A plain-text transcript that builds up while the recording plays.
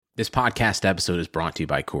This podcast episode is brought to you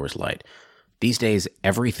by Coors Light. These days,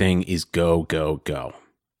 everything is go, go, go.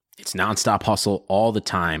 It's nonstop hustle all the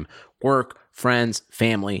time. Work, friends,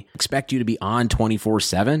 family expect you to be on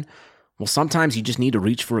 24/7. Well, sometimes you just need to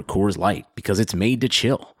reach for a Coors Light because it's made to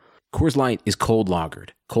chill. Coors Light is cold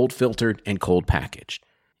lagered, cold filtered, and cold packaged.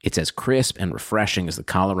 It's as crisp and refreshing as the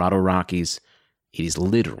Colorado Rockies. It is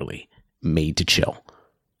literally made to chill.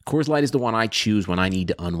 Coors Light is the one I choose when I need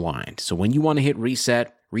to unwind. So when you want to hit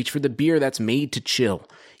reset, reach for the beer that's made to chill.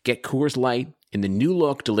 Get Coors Light in the new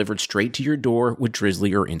look delivered straight to your door with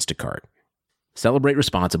Drizzly or Instacart. Celebrate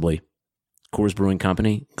responsibly. Coors Brewing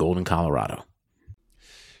Company, Golden, Colorado.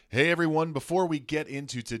 Hey everyone, before we get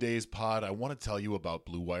into today's pod, I want to tell you about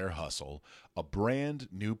Blue Wire Hustle, a brand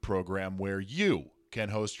new program where you can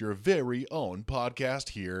host your very own podcast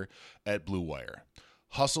here at Blue Wire.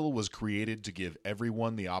 Hustle was created to give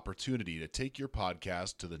everyone the opportunity to take your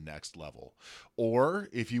podcast to the next level. Or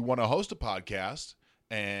if you want to host a podcast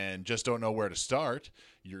and just don't know where to start,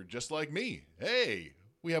 you're just like me. Hey,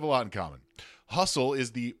 we have a lot in common. Hustle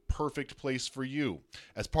is the perfect place for you.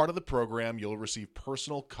 As part of the program, you'll receive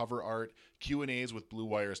personal cover art, Q&As with Blue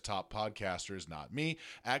Wire's top podcasters, not me,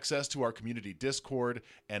 access to our community Discord,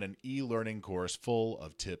 and an e-learning course full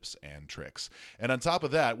of tips and tricks. And on top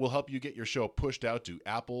of that, we'll help you get your show pushed out to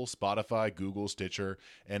Apple, Spotify, Google, Stitcher,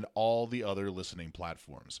 and all the other listening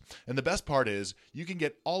platforms. And the best part is, you can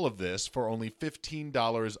get all of this for only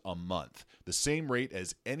 $15 a month, the same rate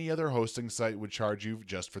as any other hosting site would charge you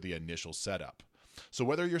just for the initial setup. So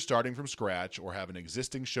whether you're starting from scratch or have an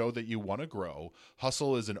existing show that you want to grow,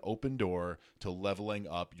 Hustle is an open door to leveling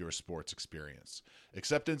up your sports experience.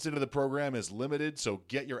 Acceptance into the program is limited, so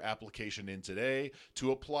get your application in today.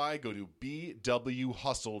 To apply, go to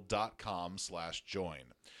bwhustle.com/join.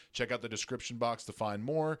 Check out the description box to find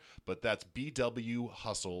more, but that's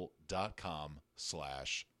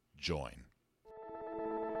bwhustle.com/join.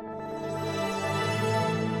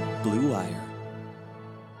 Blue Wire.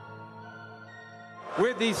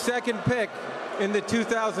 With the second pick in the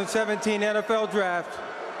 2017 NFL Draft,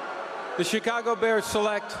 the Chicago Bears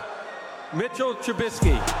select Mitchell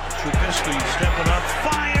Trubisky. Trubisky stepping up,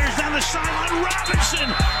 fires down the sideline. Robinson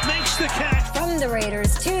makes the catch. From the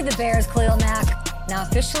Raiders to the Bears, Khalil Mack, now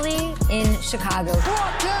officially in Chicago.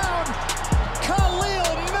 Brought down,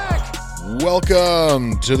 Khalil Mack.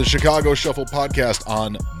 Welcome to the Chicago Shuffle podcast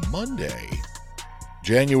on Monday,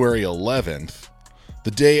 January 11th. The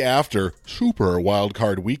day after Super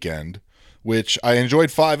Wildcard Weekend, which I enjoyed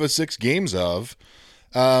 5 of 6 games of.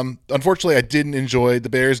 Unfortunately, I didn't enjoy the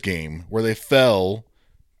Bears game, where they fell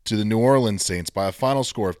to the New Orleans Saints by a final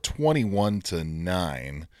score of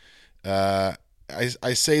 21-9. I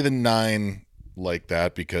say the 9 like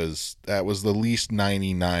that because that was the least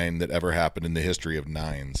 99 that ever happened in the history of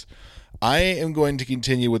 9s. I am going to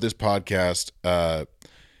continue with this podcast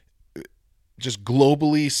just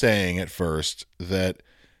globally saying at first that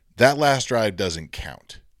last drive doesn't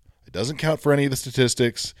count. It doesn't count for any of the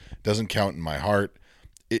statistics. It doesn't count in my heart.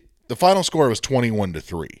 The final score was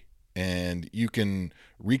 21-3, and you can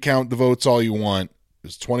recount the votes all you want. It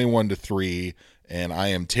was 21-3, and I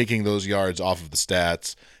am taking those yards off of the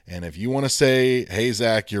stats. And if you want to say, hey,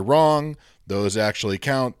 Zach, you're wrong, those actually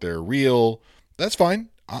count, they're real, that's fine.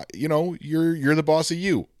 You're the boss of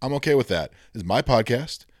you. I'm okay with that. This is my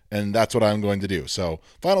podcast. And that's what I'm going to do. So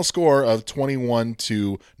final score of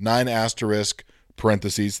 21-9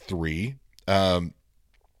 parentheses 3. And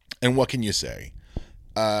what can you say?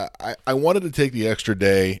 I wanted to take the extra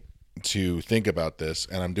day to think about this,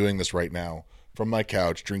 and I'm doing this right now from my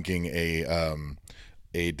couch, drinking a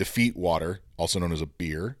Defeat water, also known as a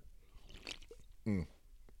beer.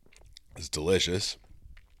 It's delicious.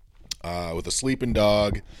 With a sleeping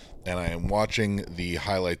dog, and I am watching the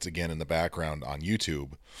highlights again in the background on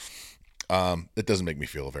YouTube. It doesn't make me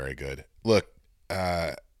feel very good. Look,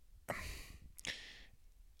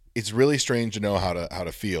 it's really strange to know how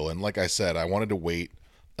to feel. And like I said, I wanted to wait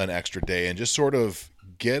an extra day and just sort of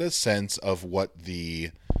get a sense of what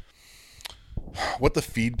the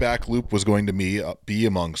feedback loop was going to be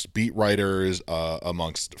amongst beat writers,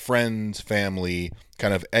 amongst friends, family,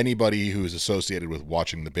 kind of anybody who's associated with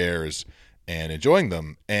watching the Bears and enjoying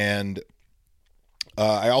them. And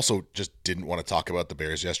I also just didn't want to talk about the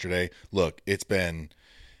Bears yesterday. Look, it's been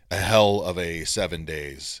a hell of a 7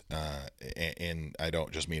 days, and I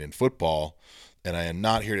don't just mean in football, and I am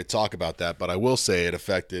not here to talk about that, but I will say it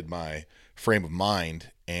affected my frame of mind,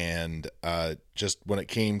 and just when it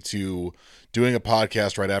came to doing a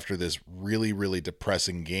podcast right after this really, really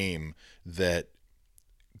depressing game that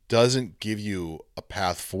doesn't give you a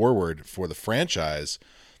path forward for the franchise,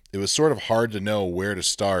 it was sort of hard to know where to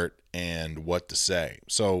start and what to say.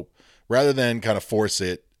 So rather than kind of force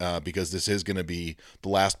it, because this is going to be the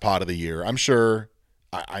last pod of the year, I'm sure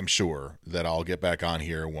that I'll get back on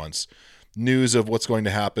here once news of what's going to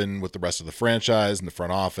happen with the rest of the franchise and the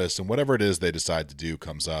front office and whatever it is they decide to do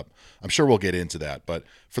comes up. I'm sure we'll get into that. But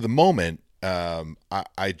for the moment,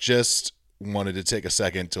 I just wanted to take a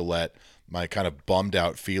second to let my kind of bummed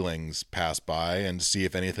out feelings pass by and see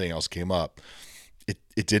if anything else came up.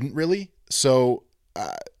 It didn't really. So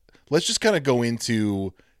let's just kind of go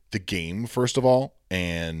into the game first of all,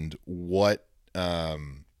 and what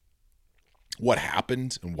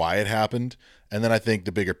happened and why it happened. And then I think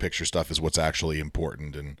the bigger picture stuff is what's actually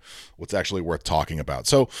important and what's actually worth talking about.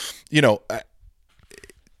 So,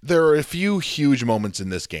 there are a few huge moments in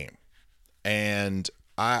this game, and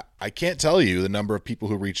I can't tell you the number of people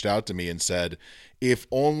who reached out to me and said, if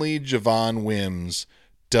only Javon Wims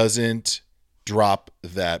doesn't drop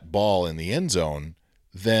that ball in the end zone,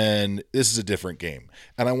 then this is a different game.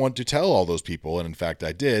 And I want to tell all those people, and in fact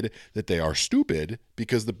I did, that they are stupid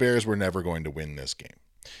because the Bears were never going to win this game.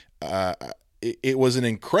 It was an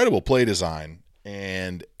incredible play design,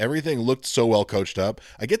 and everything looked so well coached up.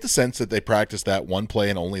 I get the sense that they practiced that one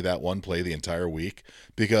play and only that one play the entire week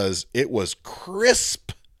because it was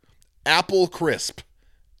crisp, apple crisp.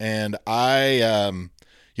 And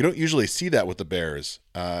you don't usually see that with the Bears.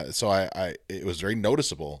 So it was very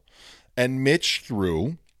noticeable. And Mitch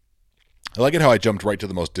threw, I like it how I jumped right to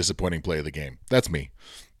the most disappointing play of the game. That's me.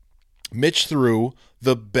 Mitch threw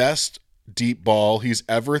the best deep ball he's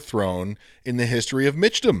ever thrown in the history of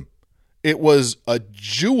Mitchdom. It was a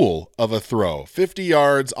jewel of a throw, 50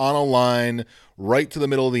 yards on a line, right to the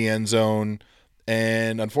middle of the end zone.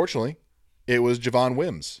 And unfortunately, it was Javon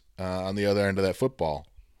Wims on the other end of that football,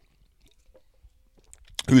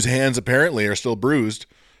 whose hands apparently are still bruised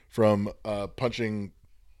from punching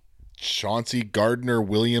Chauncey Gardner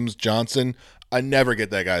Williams Johnson. I never get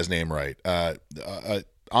that guy's name right.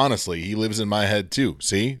 Honestly, he lives in my head too.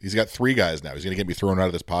 See, he's got 3 guys now. He's going to get me thrown out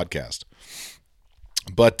of this podcast.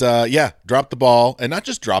 But dropped the ball, and not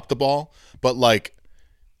just dropped the ball, but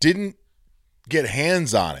didn't get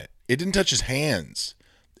hands on it. It didn't touch his hands.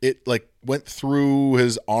 It went through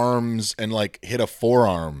his arms and hit a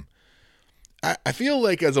forearm. I feel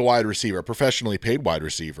like as a wide receiver, a professionally paid wide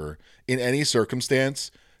receiver, in any circumstance,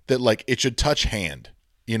 that it should touch hand.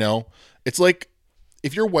 It's like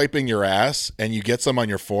if you're wiping your ass and you get some on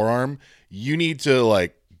your forearm, you need to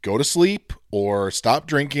go to sleep or stop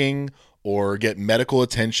drinking or get medical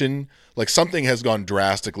attention. Something has gone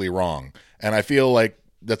drastically wrong. And I feel like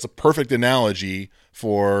that's a perfect analogy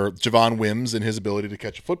for Javon Wims and his ability to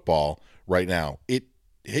catch a football right now. It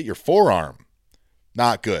hit your forearm.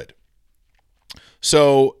 Not good.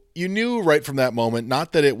 So you knew right from that moment,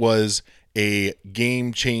 not that it was a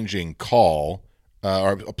game-changing call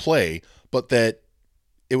or a play, but that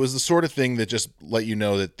it was the sort of thing that just let you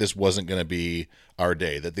know that this wasn't going to be our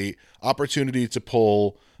day, that the opportunity to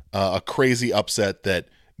pull a crazy upset that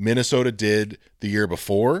Minnesota did the year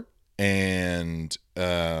before and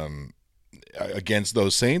against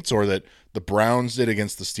those Saints, or that the Browns did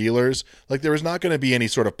against the Steelers, there was not going to be any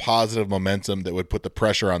sort of positive momentum that would put the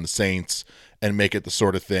pressure on the Saints and make it the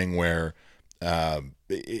sort of thing where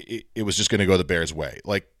it was just going to go the Bears' way.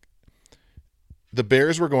 The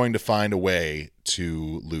Bears were going to find a way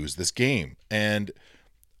to lose this game. And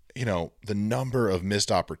the number of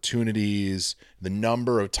missed opportunities, the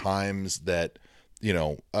number of times that,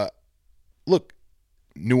 look,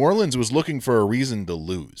 New Orleans was looking for a reason to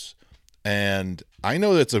lose. And I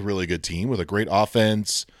know that's a really good team with a great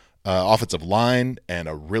offense, offensive line, and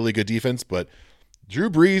a really good defense, but Drew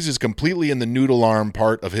Brees is completely in the noodle arm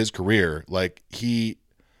part of his career.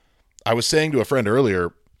 I was saying to a friend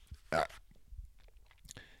earlier,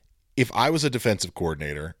 if I was a defensive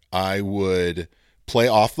coordinator, I would play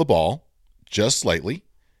off the ball just slightly,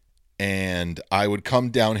 and I would come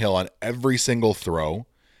downhill on every single throw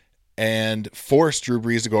and force Drew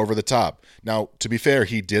Brees to go over the top. Now, to be fair,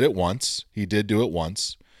 he did it once. He did do it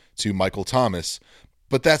once to Michael Thomas,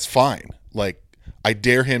 but that's fine. I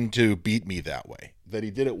dare him to beat me that way. That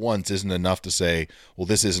he did it once isn't enough to say, well,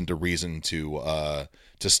 this isn't a reason to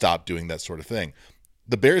stop doing that sort of thing.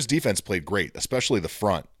 The Bears defense played great, especially the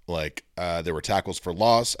front. There were tackles for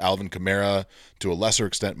loss. Alvin Kamara, to a lesser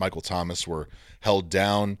extent, Michael Thomas, were held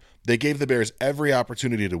down. They gave the Bears every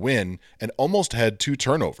opportunity to win and almost had 2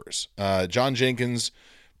 turnovers. John Jenkins,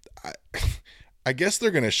 I guess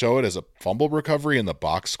they're going to show it as a fumble recovery in the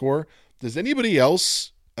box score. Does anybody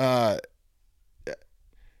else? It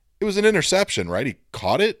was an interception, right? He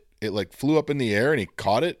caught it. It flew up in the air and he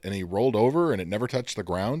caught it and he rolled over and it never touched the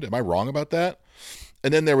ground. Am I wrong about that?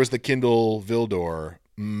 And then there was the Kindle Vildor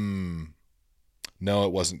No,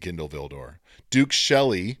 it wasn't Kindle Vildor. Duke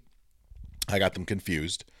Shelley, I got them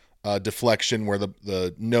confused. Deflection where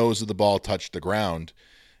the nose of the ball touched the ground.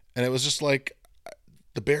 And it was just like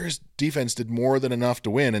the Bears defense did more than enough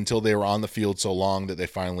to win until they were on the field so long that they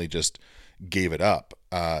finally just gave it up.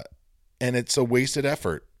 And it's a wasted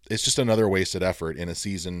effort. It's just another wasted effort in a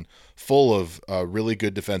season full of really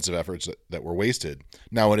good defensive efforts that were wasted.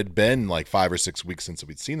 Now, it had been like 5 or 6 weeks since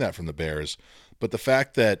we'd seen that from the Bears, but the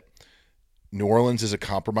fact that New Orleans is a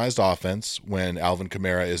compromised offense when Alvin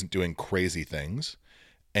Kamara isn't doing crazy things,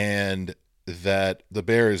 and that the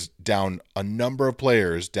Bears down a number of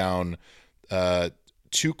players, down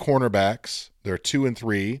 2 cornerbacks, they're 2 and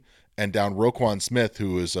 3, and down Roquan Smith,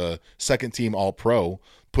 who is a second-team All-Pro,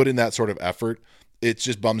 put in that sort of effort, it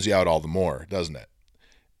just bums you out all the more, doesn't it?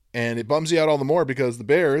 And it bums you out all the more because the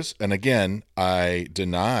Bears, and again, I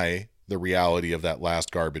deny the reality of that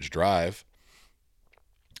last garbage drive,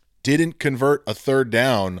 didn't convert a third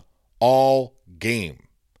down all game.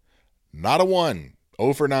 Not a one.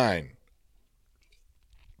 0 for 9.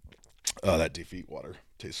 Oh, that defeat water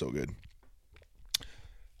tastes so good.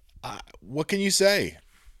 What can you say?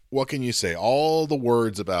 What can you say? All the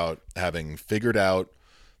words about having figured out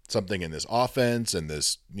something in this offense and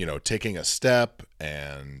this, taking a step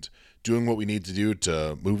and doing what we need to do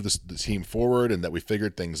to move the team forward and that we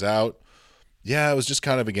figured things out. Yeah, it was just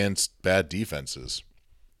kind of against bad defenses.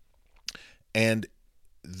 And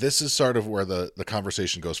this is sort of where the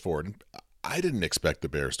conversation goes forward. I didn't expect the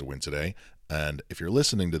Bears to win today. And if you're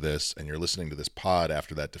listening to this and you're listening to this pod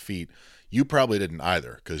after that defeat, you probably didn't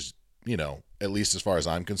either. Because, at least as far as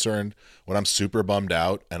I'm concerned, when I'm super bummed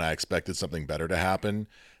out and I expected something better to happen,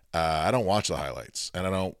 I don't watch the highlights and I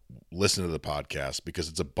don't listen to the podcast because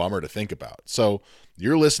it's a bummer to think about. So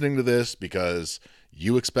you're listening to this because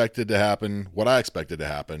you expected to happen what I expected to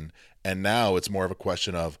happen. And now it's more of a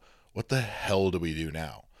question of, what the hell do we do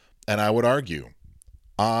now? And I would argue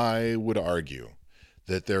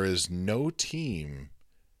that there is no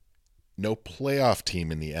playoff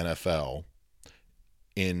team in the NFL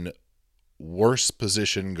in worse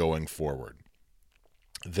position going forward.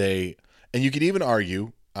 And you could even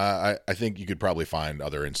argue, I think you could probably find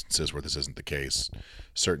other instances where this isn't the case.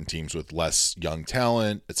 Certain teams with less young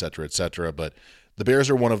talent, et cetera, but the Bears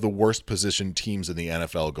are one of the worst positioned teams in the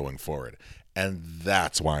NFL going forward. And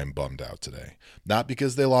that's why I'm bummed out today. Not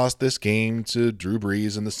because they lost this game to Drew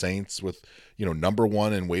Brees and the Saints with, number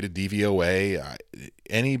 1 in weighted DVOA.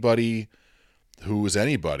 Anybody who was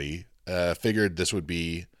anybody figured this would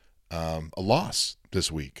be a loss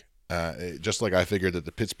this week. Just like I figured that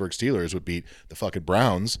the Pittsburgh Steelers would beat the fucking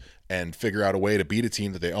Browns and figure out a way to beat a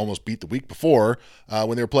team that they almost beat the week before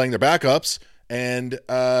when they were playing their backups. And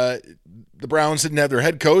the Browns didn't have their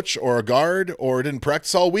head coach or a guard or didn't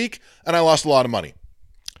practice all week, and I lost a lot of money.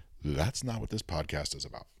 That's not what this podcast is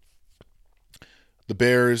about. The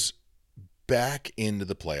Bears back into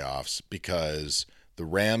the playoffs because the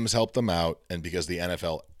Rams helped them out and because the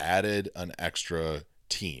NFL added an extra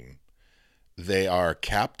team. They are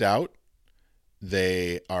capped out.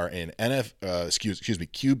 They are in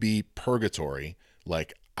QB purgatory.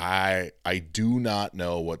 Like, I do not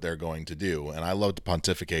know what they're going to do, and I love to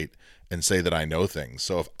pontificate and say that I know things.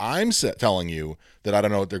 So if I'm telling you that I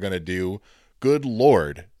don't know what they're going to do, good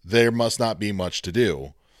Lord, there must not be much to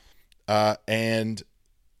do. And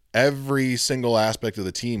every single aspect of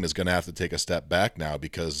the team is going to have to take a step back now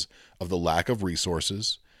because of the lack of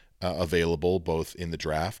resources available both in the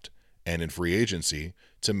draft and in free agency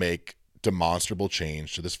to make demonstrable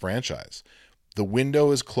change to this franchise. The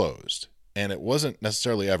window is closed. And it wasn't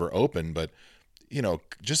necessarily ever open, but,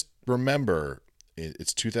 just remember,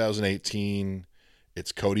 it's 2018.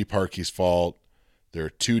 It's Cody Parkey's fault. There are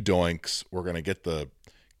 2 doinks. We're going to get the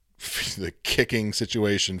kicking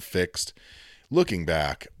situation fixed. Looking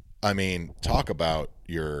back, talk about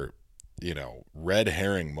your, red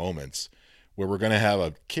herring moments where we're going to have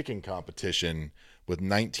a kicking competition with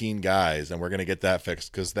 19 guys and we're going to get that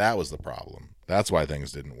fixed because that was the problem. That's why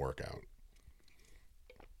things didn't work out.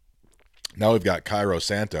 Now we've got Cairo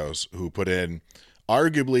Santos, who put in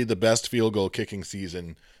arguably the best field goal kicking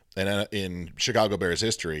season in Chicago Bears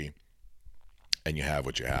history, and you have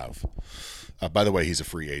what you have. By the way, he's a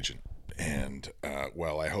free agent, and,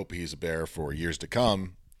 I hope he's a Bear for years to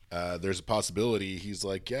come. There's a possibility he's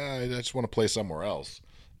like, yeah, I just want to play somewhere else,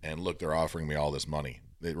 and look, they're offering me all this money.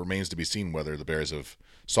 It remains to be seen whether the Bears have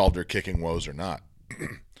solved their kicking woes or not.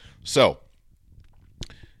 So,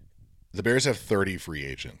 the Bears have 30 free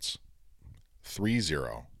agents.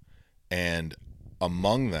 3-0, and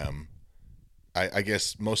among them, I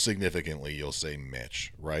guess most significantly, you'll say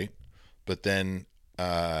Mitch, right? But then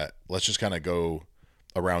let's just kind of go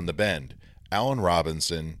around the bend. Allen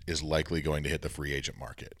Robinson is likely going to hit the free agent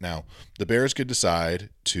market. Now, the Bears could decide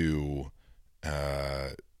to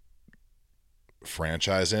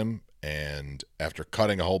franchise him and, after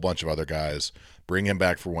cutting a whole bunch of other guys, bring him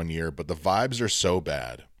back for 1 year. But the vibes are so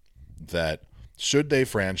bad that should they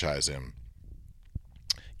franchise him,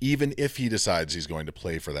 even if he decides he's going to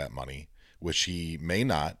play for that money, which he may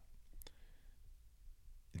not,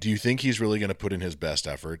 do you think he's really going to put in his best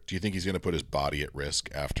effort? Do you think he's going to put his body at risk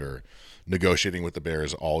after negotiating with the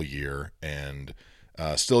Bears all year and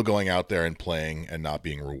still going out there and playing and not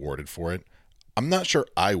being rewarded for it? I'm not sure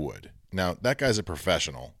I would. Now, that guy's a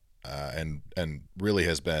professional and really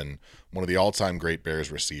has been one of the all-time great Bears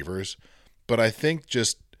receivers. But I think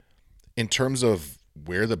just in terms of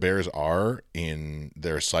where the Bears are in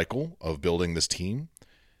their cycle of building this team,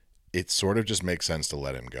 it sort of just makes sense to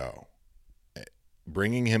let him go.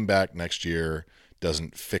 Bringing him back next year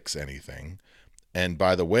doesn't fix anything. And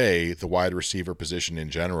by the way, the wide receiver position in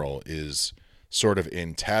general is sort of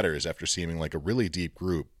in tatters after seeming like a really deep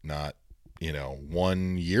group not,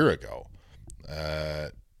 1 year ago.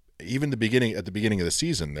 Even at the beginning of the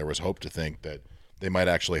season, there was hope to think that they might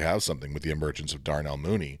actually have something with the emergence of Darnell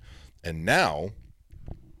Mooney. And now,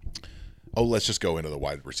 let's just go into the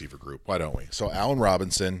wide receiver group. Why don't we? So Allen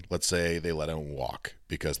Robinson, let's say they let him walk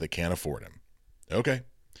because they can't afford him. Okay.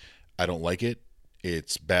 I don't like it.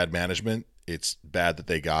 It's bad management. It's bad that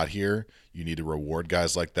they got here. You need to reward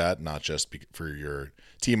guys like that, not just for your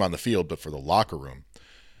team on the field, but for the locker room.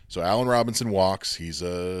 So Allen Robinson walks. He's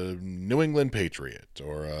a New England Patriot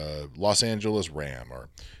or a Los Angeles Ram, or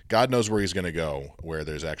God knows where he's going to go, where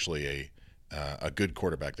there's actually a good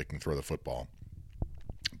quarterback that can throw the football.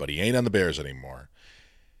 But he ain't on the Bears anymore.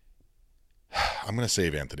 I'm going to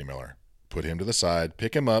save Anthony Miller. Put him to the side.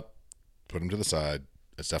 Pick him up. Put him to the side.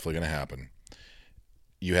 It's definitely going to happen.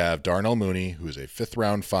 You have Darnell Mooney, who's a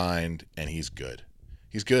 5th-round find, and he's good.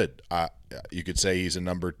 He's good. You could say he's a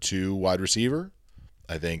number 2 wide receiver.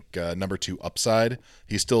 I think number 2 upside.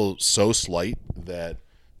 He's still so slight that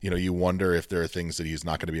you wonder if there are things that he's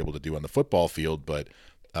not going to be able to do on the football field. But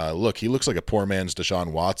look, he looks like a poor man's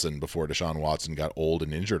Deshaun Watson before Deshaun Watson got old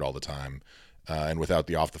and injured all the time, and without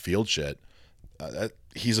the off-the-field shit.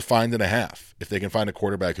 He's a find and a half. If they can find a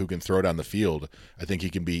quarterback who can throw down the field, I think he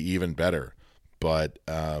can be even better. But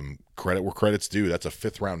credit where credit's due. That's a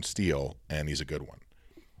 5th-round steal, and he's a good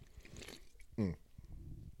one.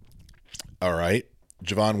 All right.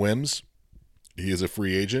 Javon Wims, he is a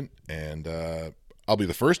free agent, and I'll be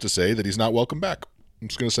the first to say that he's not welcome back. I'm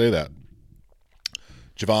just going to say that.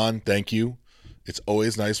 Javon, thank you. It's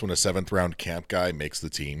always nice when a 7th-round camp guy makes the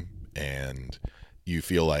team, and you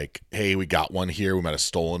feel like, hey, we got one here. We might have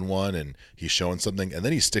stolen one, and he's showing something, and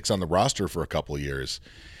then he sticks on the roster for a couple of years.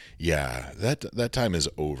 Yeah, that time is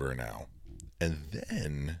over now. And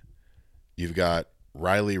then you've got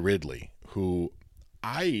Riley Ridley, who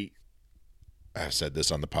I've said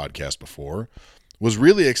this on the podcast before, was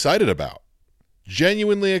really excited about.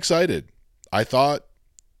 Genuinely excited. I thought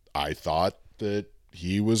that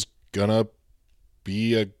he was gonna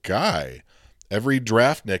be a guy. Every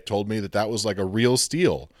draft Nick told me that was like a real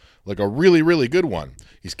steal, like a really, really good one.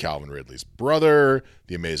 He's Calvin Ridley's brother,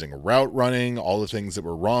 the amazing route running, all the things that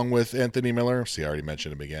were wrong with Anthony Miller. See, I already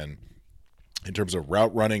mentioned him again. In terms of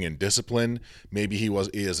route running and discipline, maybe he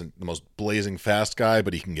isn't the most blazing fast guy,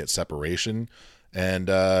 but he can get separation. And,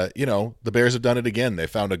 the Bears have done it again. They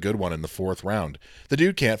found a good one in the 4th round. The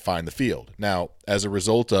dude can't find the field. Now, as a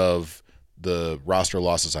result of the roster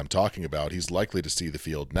losses I'm talking about, he's likely to see the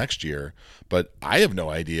field next year, but I have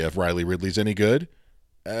no idea if Riley Ridley's any good.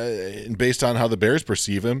 And based on how the Bears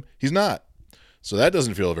perceive him, he's not. So that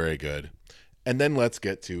doesn't feel very good. And then let's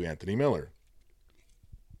get to Anthony Miller.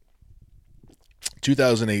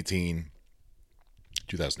 2017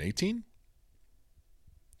 draft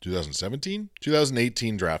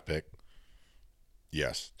pick.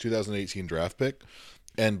 Yes, 2018 draft pick.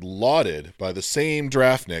 And lauded by the same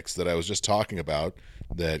draft nicks that I was just talking about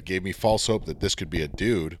that gave me false hope that this could be a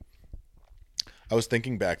dude. I was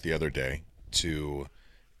thinking back the other day to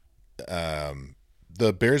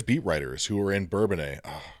the Bears beat writers who were in Bourbonnais.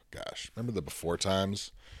 Oh, gosh. Remember the before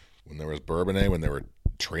times when there was Bourbonnais, when there were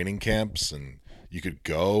training camps and you could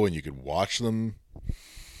go and you could watch them?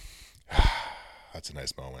 That's a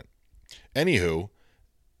nice moment. Anywho,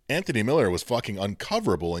 Anthony Miller was fucking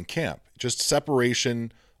uncoverable in camp. Just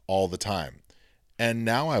separation all the time. And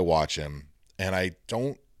now I watch him and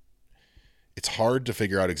it's hard to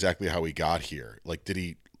figure out exactly how he got here. Like, did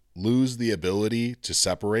he lose the ability to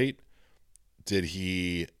separate?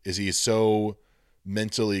 Is he so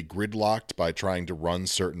mentally gridlocked by trying to run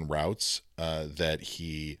certain routes that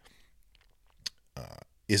he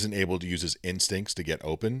isn't able to use his instincts to get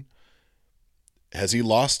open, has he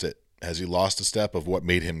lost it? Has he lost a step of what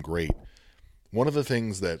made him great? One of the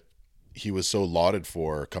things that he was so lauded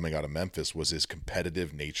for coming out of Memphis was his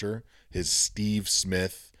competitive nature, his Steve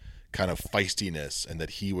Smith kind of feistiness, and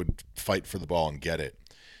that he would fight for the ball and get it.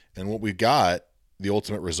 And what we got, the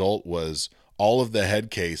ultimate result, was all of the head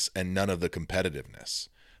case and none of the competitiveness.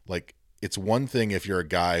 Like, it's one thing if you're a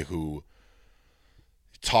guy who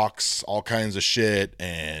talks all kinds of shit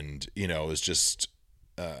and, you know, is just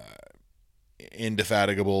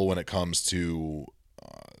indefatigable when it comes to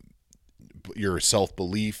your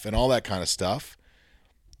self-belief and all that kind of stuff.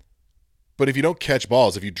 But if you don't catch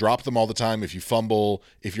balls, if you drop them all the time, if you fumble,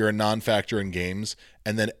 if you're a non-factor in games,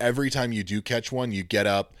 and then every time you do catch one, you get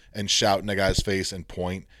up and shout in a guy's face and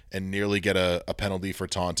point and nearly get a penalty for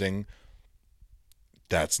taunting,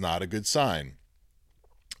 that's not a good sign.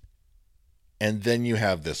 And then you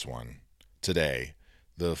have this one today,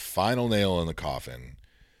 the final nail in the coffin,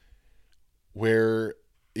 where,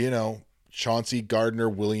 you know, Chauncey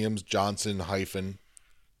Gardner-Williams Johnson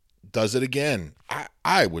 - does it again.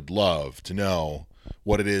 I would love to know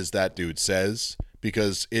what it is that dude says,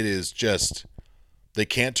 because it is just, they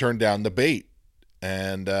can't turn down the bait.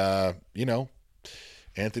 And, you know,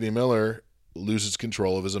 Anthony Miller loses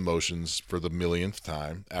control of his emotions for the millionth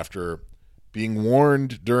time after being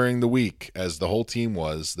warned during the week, as the whole team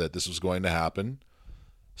was, that this was going to happen.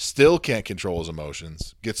 Still can't control his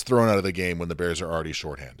emotions. Gets thrown out of the game when the Bears are already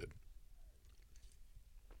shorthanded.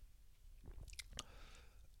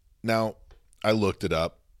 Now, I looked it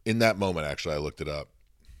up. In that moment, actually, I looked it up.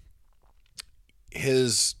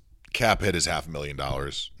 His cap hit is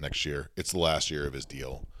 $500,000 next year. It's the last year of his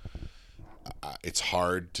deal. It's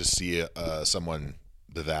hard to see someone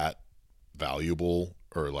that valuable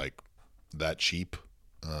or like that cheap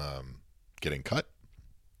getting cut.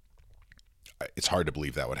 It's hard to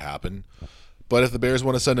believe that would happen. But if the Bears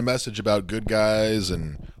want to send a message about good guys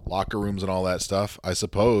and locker rooms and all that stuff, I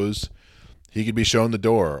suppose he could be shown the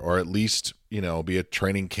door, or at least, you know, be a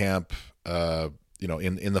training camp, you know,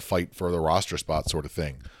 in the fight for the roster spot sort of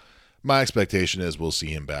thing. My expectation is we'll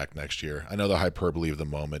see him back next year. I know the hyperbole of the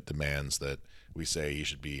moment demands that we say he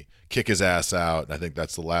should kick his ass out, and I think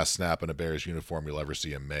that's the last snap in a Bears uniform you'll ever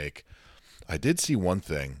see him make. I did see one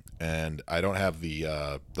thing, and I don't have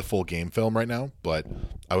the full game film right now, but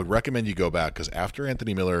I would recommend you go back, because after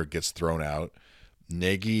Anthony Miller gets thrown out,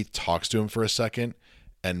 Nagy talks to him for a second,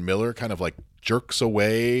 and Miller kind of like jerks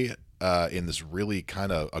away in this really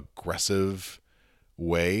kind of aggressive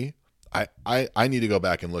way. I need to go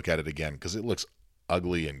back and look at it again, because it looks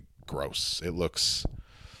ugly and gross. It looks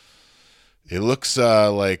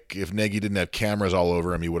like if Nagy didn't have cameras all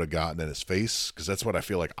over him, he would have gotten in his face, because that's what I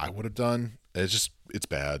feel like I would have done. It's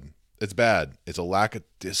bad. It's bad. It's a lack of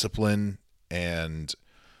discipline, and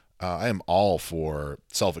I am all for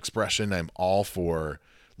self-expression. I'm all for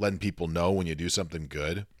letting people know when you do something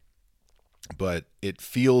good. But it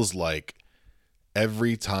feels like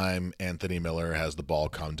every time Anthony Miller has the ball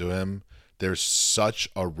come to him, there's such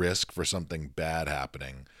a risk for something bad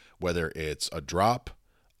happening, whether it's a drop,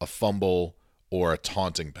 a fumble, or a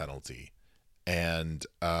taunting penalty. And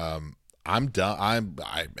I'm done.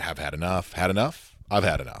 I have had enough. I've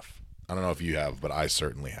had enough. I don't know if you have, but I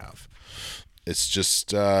certainly have. It's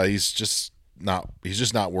just he's just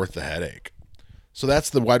not worth the headache. So that's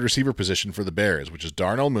the wide receiver position for the Bears, which is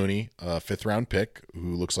Darnell Mooney, a 5th-round pick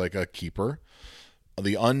who looks like a keeper.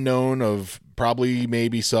 The unknown of probably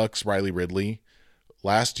maybe sucks, Riley Ridley.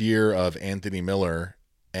 Last year of Anthony Miller.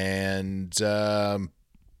 And it's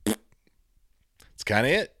kind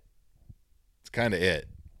of it.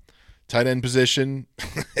 Tight end position.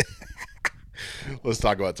 Let's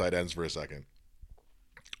talk about tight ends for a second.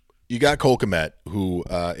 You got Cole Kmet, who,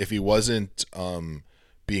 if he wasn't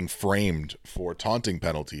being framed for taunting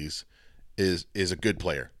penalties, is a good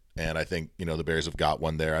player. And I think, you know, the Bears have got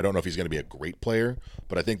one there. I don't know if he's going to be a great player,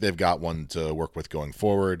 but I think they've got one to work with going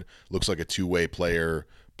forward. Looks like a two-way player,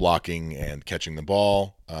 blocking and catching the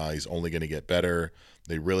ball. He's only going to get better.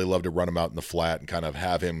 They really love to run him out in the flat and kind of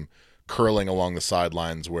have him curling along the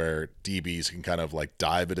sidelines where DBs can kind of like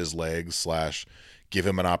dive at his legs / give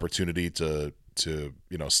him an opportunity to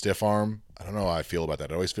you know, stiff arm. I don't know how I feel about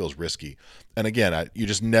that. It always feels risky. And again, you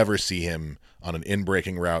just never see him on an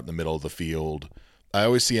in-breaking route in the middle of the field. I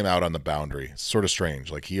always see him out on the boundary. It's sort of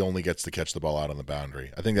strange. Like, he only gets to catch the ball out on the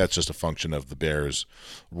boundary. I think that's just a function of the Bears'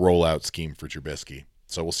 rollout scheme for Trubisky.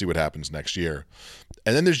 So we'll see what happens next year.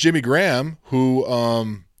 And then there's Jimmy Graham, who,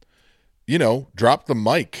 you know, dropped the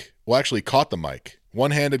mic. Well, actually caught the mic.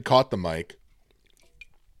 One-handed caught the mic.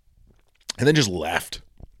 And then just left.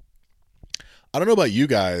 I don't know about you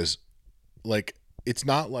guys. Like, it's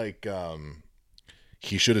not like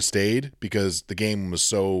he should have stayed, because the game was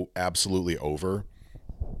so absolutely over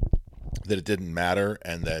that it didn't matter,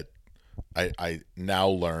 and that I now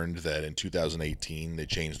learned that in 2018 they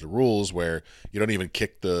changed the rules where you don't even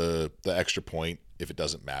kick the extra point if it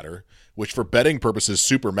doesn't matter, which for betting purposes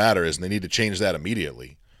super matters, and they need to change that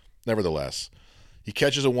immediately. Nevertheless, he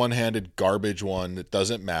catches a one-handed garbage one that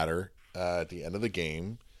doesn't matter at the end of the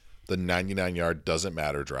game, the 99-yard doesn't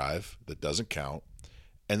matter drive that doesn't count,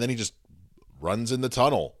 and then he just runs in the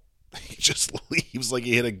tunnel. He just leaves like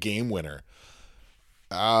he hit a game winner.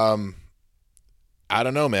 I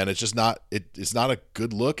don't know, man. It's just not. It's not a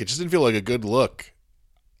good look. It just didn't feel like a good look.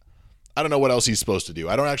 I don't know what else he's supposed to do.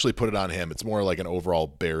 I don't actually put it on him. It's more like an overall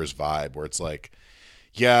Bears vibe where it's like,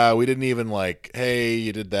 yeah, we didn't even like, hey,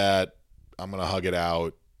 you did that. I'm gonna hug it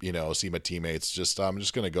out. See my teammates. I'm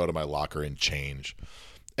just gonna go to my locker and change.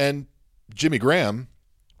 And Jimmy Graham,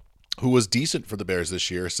 who was decent for the Bears this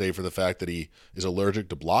year, save for the fact that he is allergic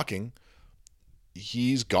to blocking,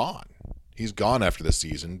 he's gone. He's gone after the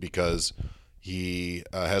season because he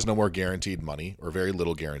has no more guaranteed money, or very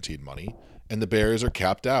little guaranteed money, and the Bears are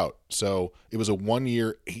capped out. So it was a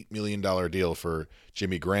 1-year, $8 million deal for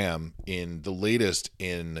Jimmy Graham, in the latest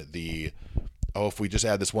in the, if we just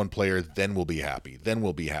add this one player, then we'll be happy. Then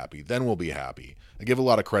we'll be happy. Then we'll be happy. I give a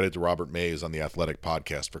lot of credit to Robert Mays on the Athletic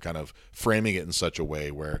podcast for kind of framing it in such a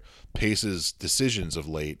way where Pace's decisions of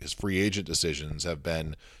late, his free agent decisions, have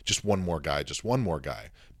been just one more guy,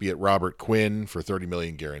 be it Robert Quinn for $30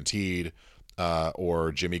 million guaranteed,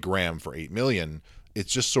 or Jimmy Graham for $8 million.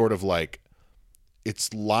 It's just sort of like,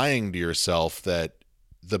 it's lying to yourself that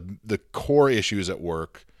the core issues at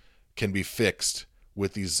work can be fixed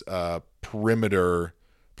with these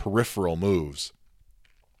peripheral moves.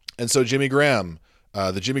 And so Jimmy Graham,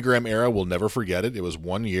 the Jimmy Graham era, we'll never forget it. It was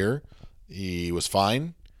 1 year. He was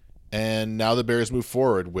fine. And now the Bears move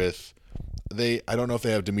forward with, I don't know if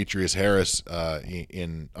they have Demetrius Harris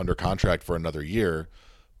under contract for another year,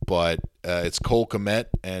 but it's Cole Kmet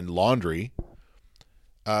and Laundry.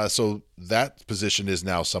 So that position is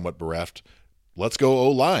now somewhat bereft. Let's go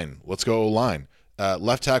O-line.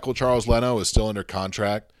 Left tackle Charles Leno is still under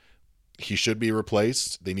contract. He should be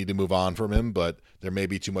replaced. They need to move on from him, but there may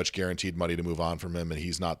be too much guaranteed money to move on from him, and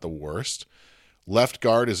he's not the worst. Left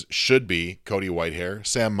guard should be Cody Whitehair.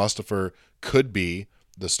 Sam Mustipher could be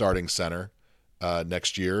the starting center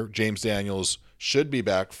next year. James Daniels should be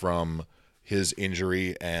back from his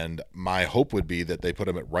injury, and my hope would be that they put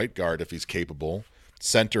him at right guard if he's capable,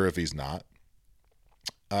 center if he's not.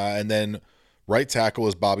 And then right tackle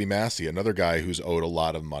is Bobby Massey, another guy who's owed a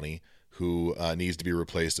lot of money, who needs to be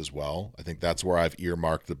replaced as well. I think that's where I've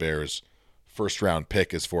earmarked the Bears' first-round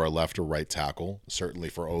pick, is for a left or right tackle, certainly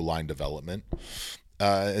for O-line development.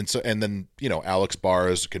 And then Alex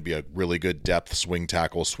Bars could be a really good depth swing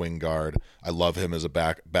tackle, swing guard. I love him as a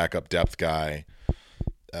backup depth guy.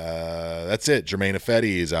 That's it. Jermaine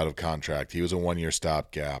Ifedi is out of contract. He was a 1-year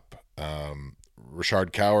stopgap.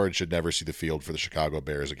 Rashard Coward should never see the field for the Chicago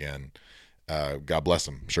Bears again. God bless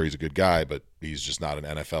him. I'm sure he's a good guy, but he's just not an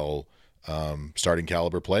NFL starting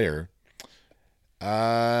caliber player.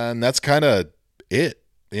 And that's kind of it.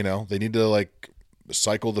 They need to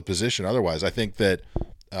cycle the position. Otherwise, I think that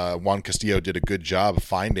Juan Castillo did a good job of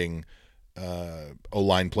finding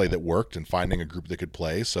O-line play that worked and finding a group that could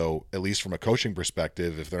play. So at least from a coaching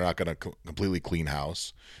perspective, if they're not going to completely clean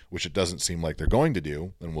house, which it doesn't seem like they're going to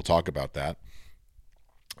do, and we'll talk about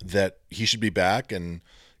that he should be back and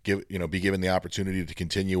be given the opportunity to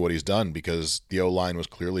continue what he's done, because the O-line was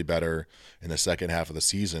clearly better in the second half of the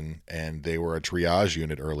season, and they were a triage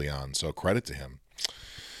unit early on. So credit to him.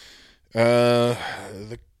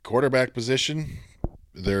 The quarterback position,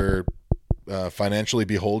 they're financially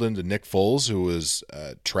beholden to Nick Foles, who is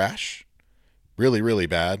trash, really, really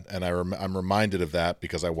bad. And I'm reminded of that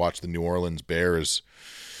because I watched the New Orleans Bears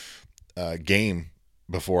game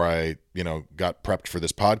before I, got prepped for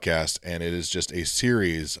this podcast, and it is just a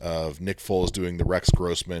series of Nick Foles doing the Rex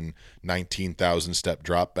Grossman 19,000 step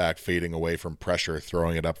drop back, fading away from pressure,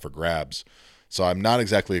 throwing it up for grabs. So I'm not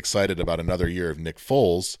exactly excited about another year of Nick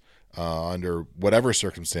Foles under whatever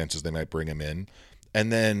circumstances they might bring him in.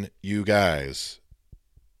 And then you guys,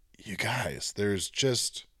 there's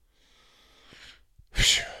just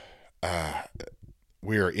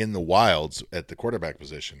we are in the wilds at the quarterback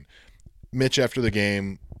position. Mitch, after the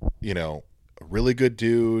game, a really good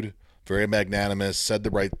dude, very magnanimous, said the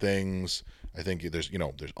right things. I think there's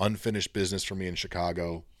unfinished business for me in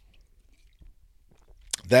Chicago.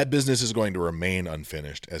 That business is going to remain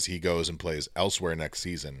unfinished as he goes and plays elsewhere next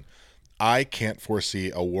season. I can't foresee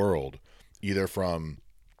a world, either from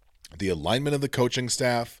the alignment of the coaching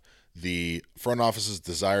staff, the front office's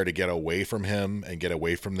desire to get away from him and get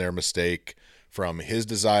away from their mistake, from his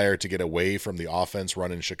desire to get away from the offense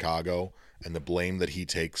run in Chicago and the blame that he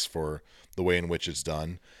takes for the way in which it's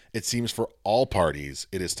done. It seems for all parties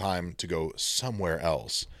it is time to go somewhere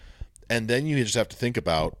else. And then you just have to think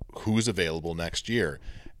about who's available next year.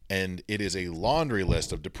 And it is a laundry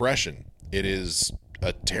list of depression. It is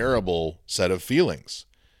a terrible set of feelings.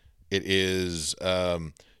 It is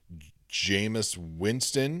Jameis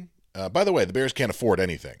Winston. By the way, the Bears can't afford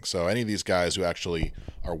anything. So any of these guys who actually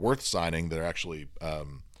are worth signing, that are actually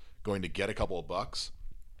going to get a couple of bucks,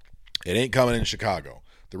 it ain't coming in Chicago.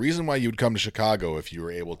 The reason why you would come to Chicago if you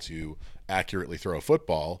were able to accurately throw a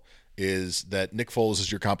football is that Nick Foles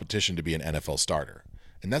is your competition to be an NFL starter.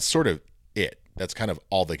 And that's sort of it. That's kind of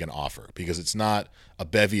all they can offer, because it's not a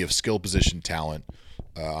bevy of skill position talent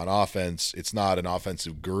on offense. It's not an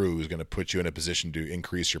offensive guru who's going to put you in a position to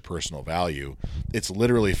increase your personal value. It's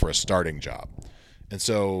literally for a starting job. And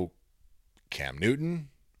so Cam Newton,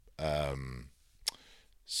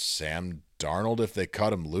 Sam Darnold, if they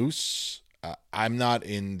cut him loose, I'm not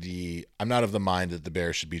of the mind that the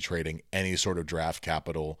Bears should be trading any sort of draft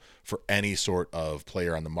capital for any sort of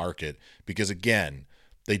player on the market, because again,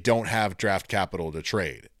 they don't have draft capital to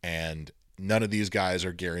trade, and none of these guys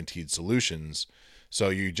are guaranteed solutions. So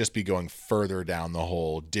you just be going further down the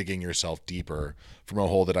hole, digging yourself deeper from a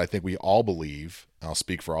hole that I think we all believe, and I'll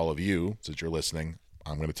speak for all of you since you're listening,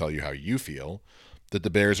 I'm going to tell you how you feel, that the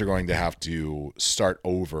Bears are going to have to start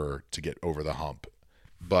over to get over the hump.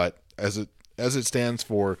 But as it stands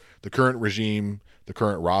for the current regime, the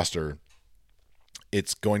current roster,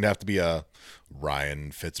 it's going to have to be a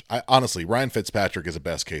Ryan Fitzpatrick is a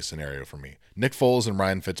best case scenario for me. Nick Foles and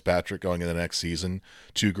Ryan Fitzpatrick going into the next season,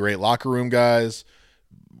 two great locker room guys.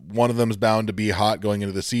 One of them is bound to be hot going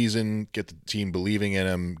into the season. Get the team believing in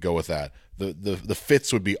him. Go with that. The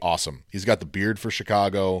Fitz would be awesome. He's got the beard for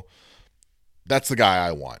Chicago. That's the guy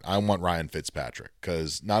I want. I want Ryan Fitzpatrick,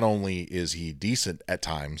 because not only is he decent at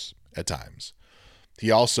times,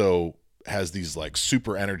 he also has these like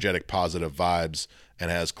super energetic, positive vibes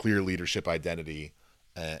and has clear leadership identity.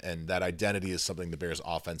 And that identity is something the Bears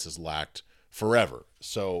offense has lacked forever.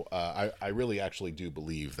 So I really actually do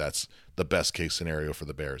believe that's the best case scenario for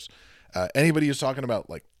the Bears. Anybody who's talking about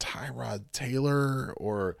like Tyrod Taylor,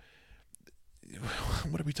 or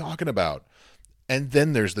what are we talking about? And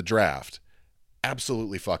then there's the draft.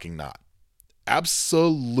 Absolutely fucking not.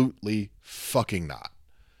 Absolutely fucking not.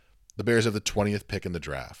 The Bears have the 20th pick in the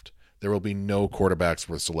draft. There will be no quarterbacks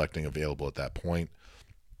worth selecting available at that point.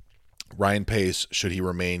 Ryan Pace, should he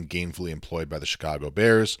remain gainfully employed by the Chicago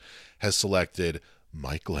Bears, has selected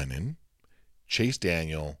Mike Glennon, Chase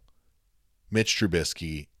Daniel, Mitch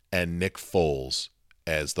Trubisky, and Nick Foles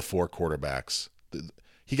as the four quarterbacks.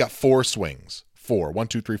 He got four swings. Four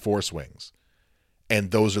swings.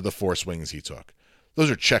 And those are the four swings he took. Those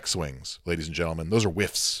are check swings, ladies and gentlemen. Those are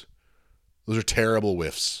whiffs. Those are terrible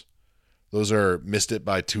whiffs. Those are missed it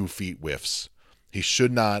by 2 feet whiffs. He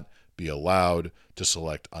should not be allowed to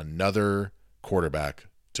select another quarterback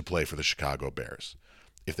to play for the Chicago Bears.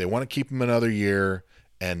 If they want to keep him another year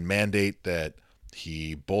and mandate that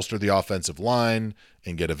he bolster the offensive line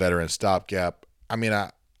and get a veteran stopgap, I mean,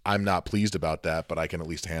 I'm not pleased about that, but I can at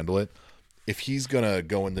least handle it. If he's going to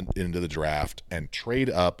go into the draft and trade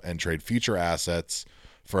up and trade future assets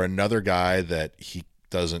for another guy that he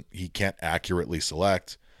can't accurately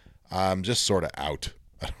select, I'm just sort of out.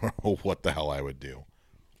 I don't know what the hell I would do.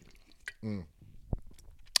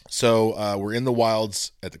 So we're in the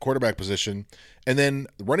wilds at the quarterback position. And then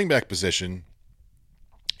the running back position,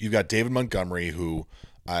 you've got David Montgomery, who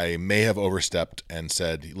I may have overstepped and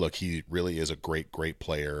said, look, he really is a great, great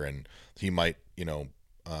player, and he might,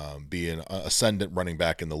 be an ascendant running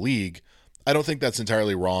back in the league. I don't think that's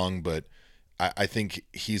entirely wrong, but I think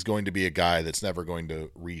he's going to be a guy that's never going to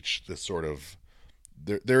reach this sort of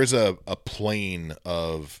there is a plane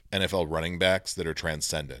of NFL running backs that are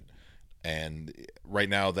transcendent. And right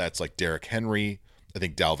now that's like Derrick Henry, I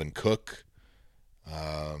think Dalvin Cook,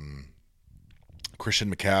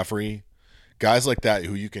 Christian McCaffrey, guys like that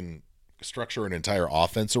who you can structure an entire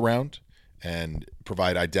offense around and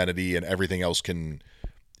provide identity, and everything else can,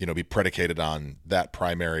 be predicated on that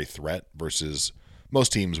primary threat versus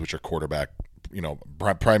most teams, which are quarterback,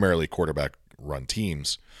 primarily quarterback run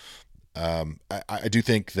teams. I do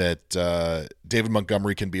think that David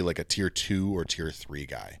Montgomery can be like a tier 2 or tier 3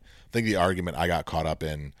 guy. I think the argument I got caught up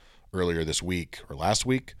in earlier this week or last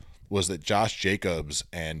week was that Josh Jacobs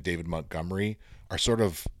and David Montgomery are sort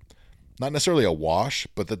of not necessarily a wash,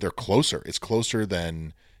 but that they're closer. It's closer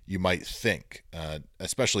than you might think,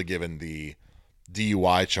 especially given the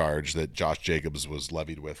DUI charge that Josh Jacobs was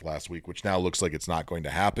levied with last week, which now looks like it's not going to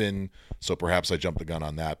happen. So perhaps I jumped the gun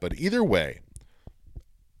on that. But either way,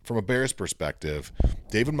 from a Bears perspective,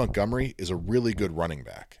 David Montgomery is a really good running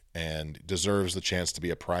back and deserves the chance to be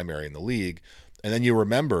a primary in the league. And then you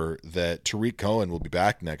remember that Tariq Cohen will be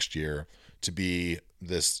back next year to be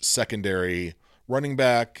this secondary running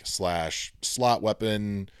back / slot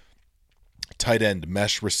weapon, tight end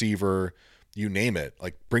mesh receiver, you name it.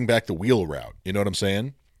 Like, bring back the wheel route. You know what I'm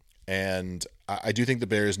saying? And I do think the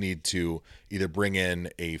Bears need to either bring in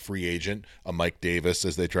a free agent, a Mike Davis,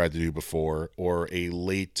 as they tried to do before, or a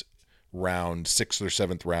late round, 6th or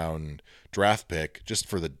 7th round draft pick just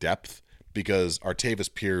for the depth, because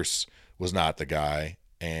Artavis Pierce was not the guy.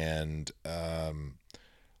 And,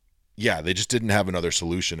 they just didn't have another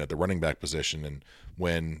solution at the running back position. And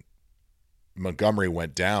when Montgomery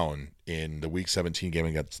went down in the Week 17 game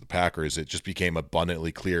against the Packers, it just became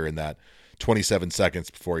abundantly clear in that 27 seconds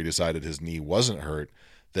before he decided his knee wasn't hurt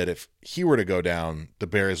that if he were to go down, the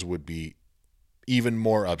Bears would be even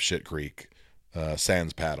more up shit creek,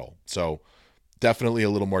 sans paddle. So definitely a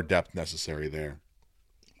little more depth necessary there.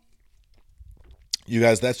 You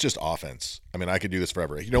guys, that's just offense. I mean, I could do this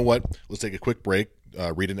forever. You know what? Let's take a quick break,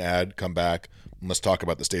 read an ad, come back, and let's talk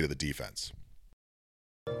about the state of the defense.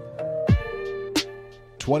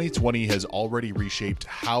 2020 has already reshaped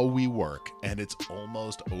how we work, and it's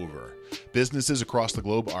almost over. Businesses across the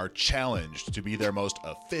globe are challenged to be their most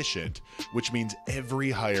efficient, which means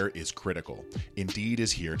every hire is critical. Indeed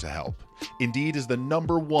is here to help. Indeed is the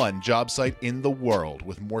 #1 job site in the world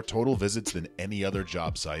with more total visits than any other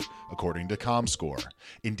job site, according to ComScore.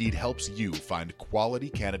 Indeed helps you find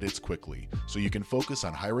quality candidates quickly so you can focus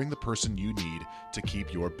on hiring the person you need to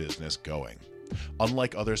keep your business going.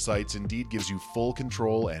 Unlike other sites, Indeed gives you full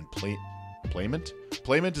control and payment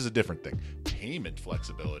is a different thing. Payment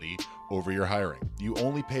flexibility over your hiring. You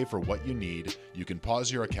only pay for what you need. You can pause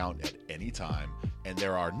your account at any time, and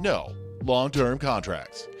there are no long-term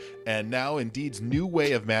contracts. And now Indeed's new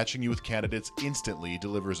way of matching you with candidates instantly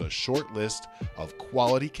delivers a short list of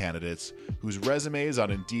quality candidates whose resumes on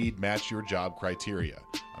Indeed match your job criteria.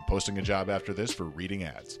 I'm posting a job after this for reading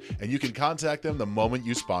ads, and you can contact them the moment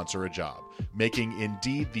you sponsor a job, making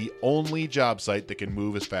Indeed the only job site that can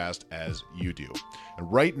move as fast as you do.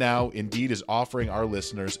 And right now, Indeed is offering our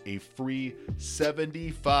listeners a free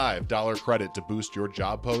 $75 credit to boost your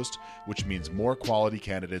job post, which means more quality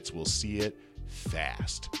candidates will see it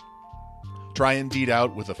fast. Try Indeed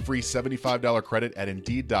out with a free $75 credit at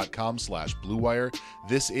Indeed.com/Blue Wire.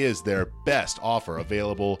 This is their best offer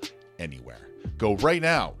available anywhere. Go right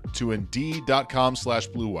now to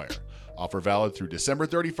Indeed.com/Blue Wire. Offer valid through December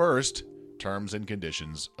 31st. Terms and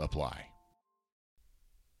conditions apply.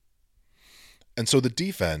 And so the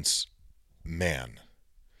defense, man.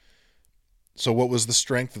 So what was the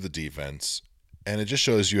strength of the defense? And it just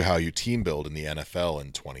shows you how you team build in the NFL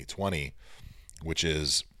in 2020, which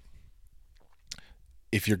is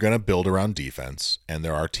if you're going to build around defense, and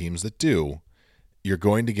there are teams that do, you're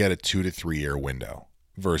going to get a 2 to 3 year window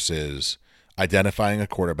versus identifying a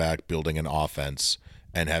quarterback, building an offense,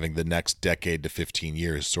 and having the next decade to 15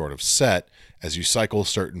 years sort of set as you cycle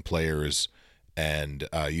certain players and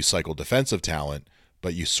you cycle defensive talent,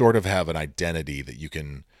 but you sort of have an identity that you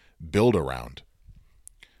can build around.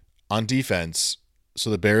 On defense, so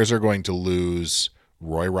the Bears are going to lose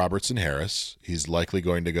Roy Robertson Harris. He's likely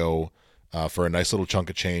going to go for a nice little chunk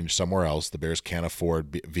of change somewhere else. The Bears can't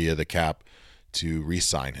afford via the cap to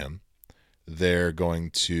re-sign him. They're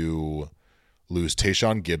going to lose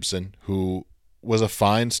Tayshaun Gibson, who was a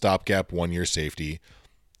fine stopgap 1-year safety.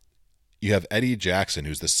 You have Eddie Jackson,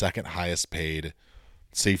 who's the second highest paid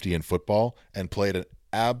safety in football and played an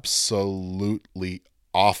absolutely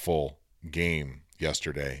awful game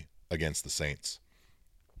yesterday against the Saints.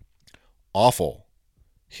 Awful.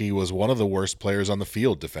 He was one of the worst players on the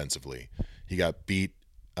field defensively. He got beat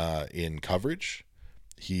in coverage.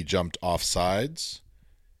 He jumped off sides.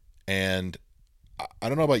 And I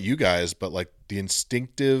don't know about you guys, but like the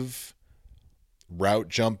instinctive route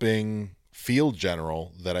jumping field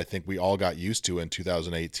general that I think we all got used to in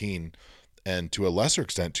 2018 and to a lesser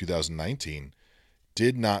extent 2019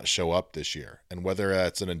 did not show up this year. And whether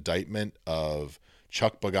that's an indictment of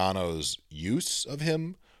Chuck Pagano's use of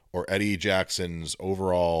him or Eddie Jackson's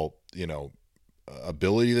overall,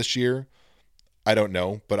 ability this year, I don't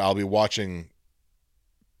know, but I'll be watching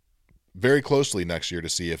very closely next year to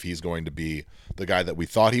see if he's going to be the guy that we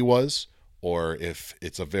thought he was, or if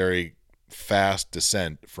it's a very fast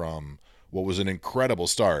descent from what was an incredible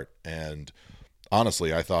start. And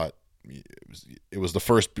honestly, I thought it was the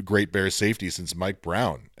first great Bears safety since Mike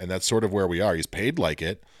Brown, and that's sort of where we are. He's paid like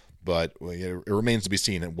it, but it remains to be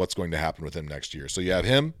seen what's going to happen with him next year. So you have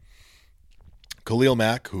him, Khalil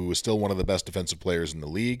Mack, who is still one of the best defensive players in the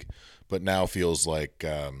league, but now feels like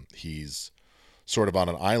he's sort of on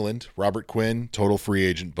an island. Robert Quinn, total free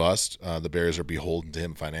agent bust. The Bears are beholden to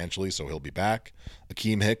him financially, so he'll be back.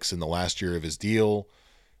 Akeem Hicks in the last year of his deal.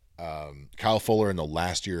 Kyle Fuller in the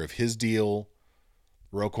last year of his deal.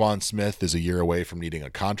 Roquan Smith is a year away from needing a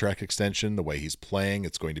contract extension. The way he's playing,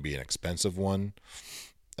 it's going to be an expensive one.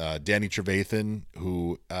 Danny Trevathan,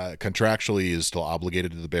 who contractually is still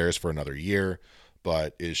obligated to the Bears for another year,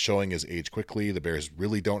 but is showing his age quickly. The Bears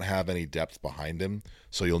really don't have any depth behind him,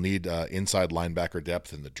 so you'll need inside linebacker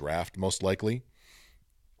depth in the draft, most likely.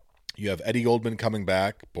 You have Eddie Goldman coming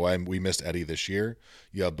back. Boy, we missed Eddie this year.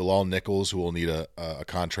 You have Bilal Nichols, who will need a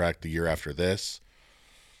contract the year after this.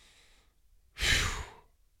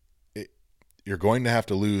 You're going to have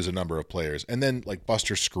to lose a number of players. And then, like,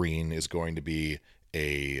 Buster Skrine is going to be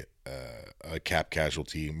a cap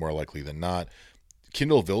casualty, more likely than not.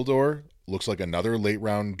 Kindle Vildor looks like another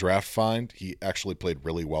late-round draft find. He actually played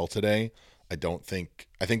really well today. I think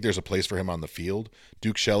there's a place for him on the field.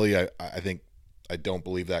 Duke Shelley, I don't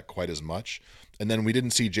believe that quite as much. And then we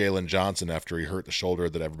didn't see Jalen Johnson after he hurt the shoulder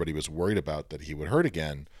that everybody was worried about that he would hurt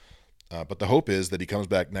again. But the hope is that he comes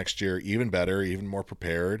back next year even better, even more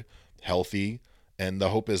prepared, healthy. And the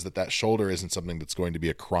hope is that shoulder isn't something that's going to be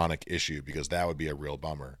a chronic issue, because that would be a real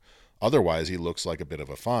bummer. Otherwise, he looks like a bit of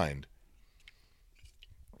a find.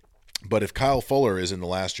 But if Kyle Fuller is in the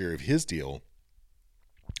last year of his deal,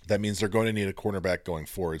 that means they're going to need a cornerback going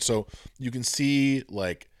forward. So you can see,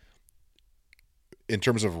 like, in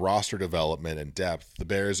terms of roster development and depth, the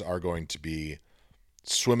Bears are going to be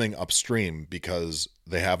swimming upstream because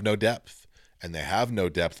they have no depth. And they have no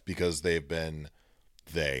depth because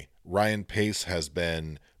Ryan Pace has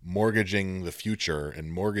been mortgaging the future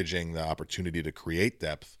and mortgaging the opportunity to create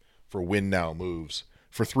depth for win now moves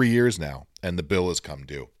for 3 years now, and the bill has come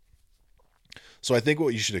due. So I think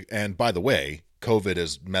what you should, and by the way, COVID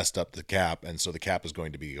has messed up the cap, and so the cap is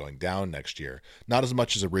going to be going down next year. Not as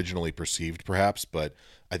much as originally perceived, perhaps, but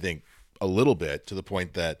I think a little bit, to the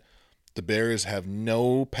point that the Bears have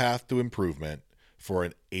no path to improvement for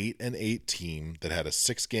an 8-8 team that had a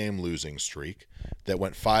 6-game losing streak, that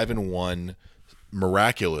went 5-1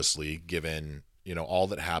 miraculously, given all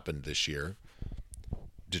that happened this year.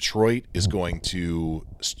 Detroit is going to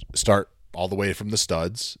start all the way from the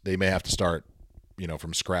studs. They may have to start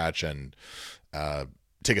from scratch and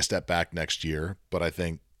take a step back next year, but I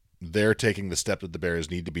think they're taking the step that the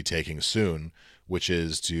Bears need to be taking soon, which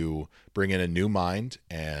is to bring in a new mind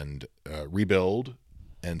and rebuild.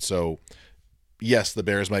 And so, yes, the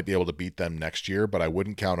Bears might be able to beat them next year, but I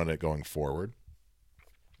wouldn't count on it going forward.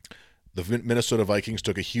 The Minnesota Vikings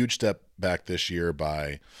took a huge step back this year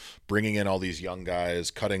by bringing in all these young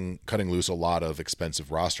guys, cutting loose a lot of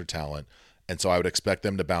expensive roster talent. And so I would expect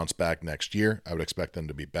them to bounce back next year. I would expect them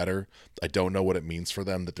to be better. I don't know what it means for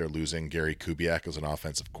them that they're losing Gary Kubiak as an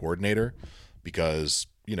offensive coordinator, because,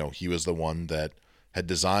 he was the one that had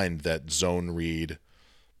designed that zone read,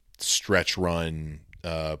 stretch run,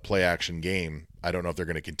 play action game. I don't know if they're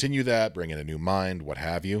going to continue that, bring in a new mind, what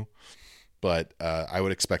have you. But I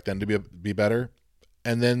would expect them to be better.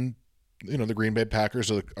 And then, the Green Bay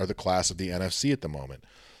Packers are the class of the NFC at the moment.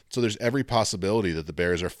 So there's every possibility that the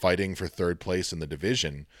Bears are fighting for third place in the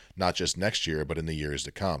division, not just next year, but in the years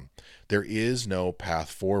to come. There is no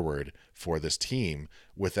path forward for this team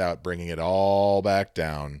without bringing it all back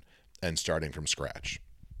down and starting from scratch.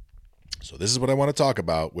 So this is what I want to talk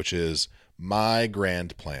about, which is my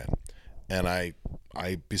grand plan. And I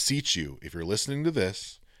beseech you, if you're listening to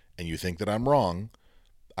this and you think that I'm wrong,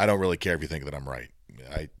 I don't really care if you think that I'm right.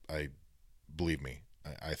 I believe me.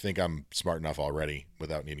 I think I'm smart enough already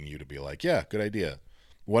without needing you to be like, yeah, good idea.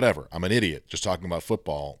 Whatever. I'm an idiot just talking about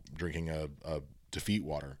football, drinking a defeat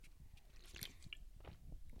water.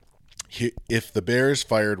 If the Bears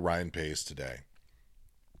fired Ryan Pace today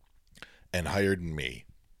and hired me,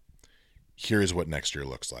 here's what next year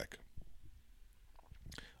looks like.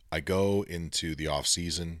 I go into the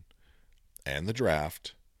offseason and the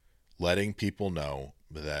draft letting people know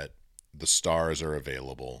that the stars are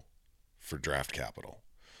available for draft capital.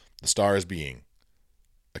 The stars being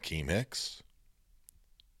Akeem Hicks,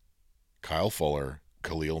 Kyle Fuller,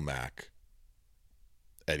 Khalil Mack,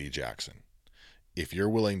 Eddie Jackson. If you're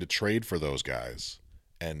willing to trade for those guys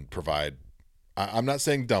and provide, I'm not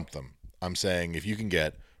saying dump them. I'm saying if you can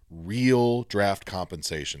get real draft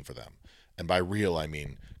compensation for them. And by real, I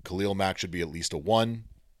mean Khalil Mack should be at least a 1.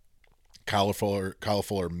 Kyle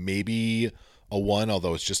Fuller maybe a 1,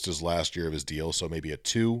 although it's just his last year of his deal, so maybe a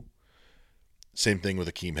 2. Same thing with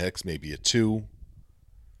Akeem Hicks, maybe a 2.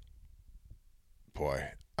 boy,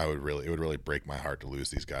 it would really break my heart to lose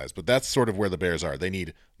these guys. But that's sort of where the Bears are. They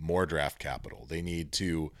need more draft capital. They need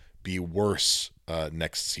to be worse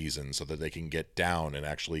next season so that they can get down and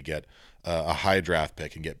actually get a high draft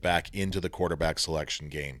pick and get back into the quarterback selection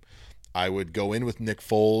game. I would go in with Nick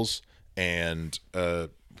Foles and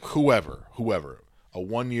whoever, a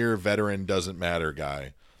 1-year veteran doesn't matter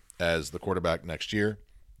guy as the quarterback next year.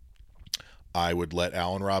 I would let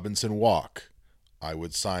Allen Robinson walk. I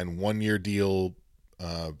would sign 1-year deal,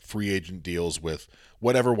 free agent deals with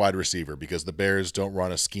whatever wide receiver, because the Bears don't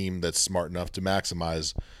run a scheme that's smart enough to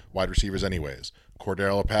maximize wide receivers anyways.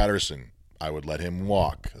 Cordell Patterson, I would let him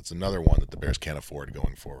walk. That's another one that the Bears can't afford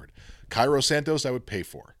going forward. Cairo Santos, I would pay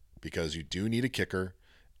for, because you do need a kicker,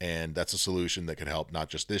 and that's a solution that could help not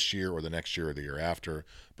just this year or the next year or the year after,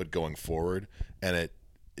 but going forward. And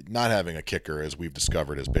not having a kicker, as we've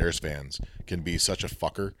discovered as Bears fans, can be such a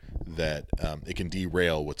fucker that it can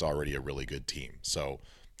derail what's already a really good team. So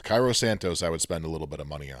Cairo Santos, I would spend a little bit of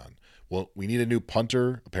money on. Well, we need a new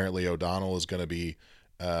punter. Apparently O'Donnell is going to be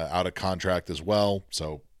out of contract as well.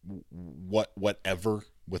 So whatever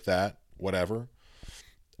with that, whatever.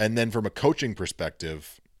 And then from a coaching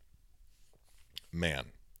perspective, man,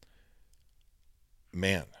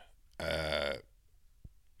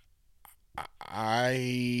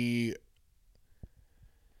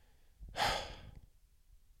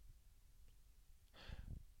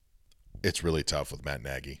 it's really tough with Matt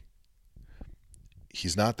Nagy.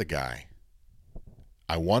 He's not the guy.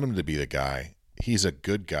 I want him to be the guy. He's a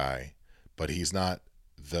good guy, but he's not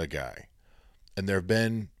the guy. And there have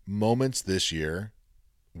been moments this year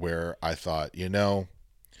where I thought,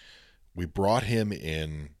 we brought him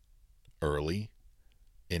in early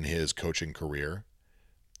in his coaching career,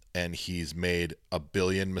 and he's made a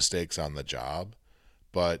billion mistakes on the job,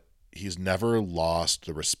 but he's never lost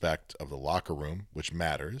the respect of the locker room, which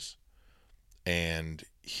matters. And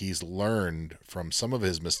he's learned from some of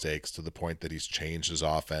his mistakes to the point that he's changed his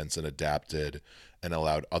offense and adapted and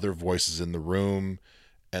allowed other voices in the room.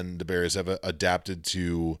 And the Bears have adapted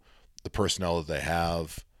to the personnel that they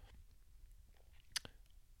have.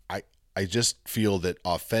 I just feel that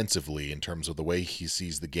offensively, in terms of the way he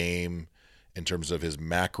sees the game, in terms of his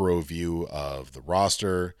macro view of the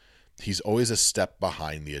roster, he's always a step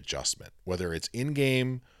behind the adjustment, whether it's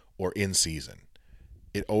in-game or in-season.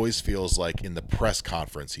 It always feels like in the press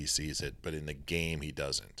conference he sees it, but in the game he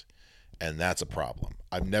doesn't. And that's a problem.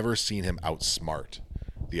 I've never seen him outsmart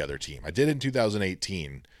the other team. I did in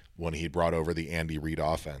 2018 when he brought over the Andy Reid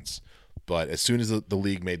offense. But as soon as the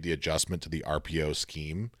league made the adjustment to the RPO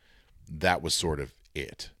scheme, that was sort of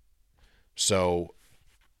it. So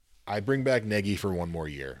I bring back Nagy for 1 more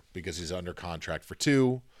year because he's under contract for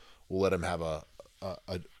 2. We'll let him have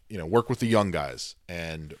work with the young guys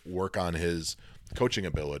and work on his coaching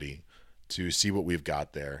ability to see what we've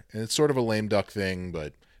got there. And it's sort of a lame duck thing,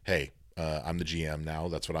 but hey, I'm the GM now.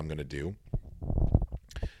 That's what I'm going to do.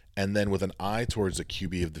 And then with an eye towards the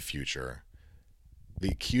QB of the future,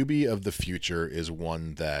 the QB of the future is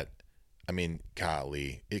one that,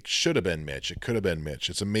 golly, it should have been Mitch. It could have been Mitch.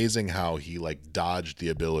 It's amazing how he dodged the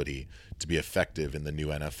ability to be effective in the new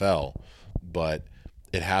NFL. But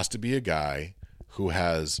it has to be a guy who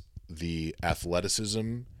has the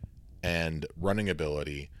athleticism and running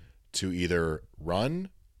ability to either run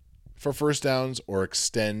for first downs or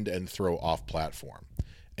extend and throw off platform.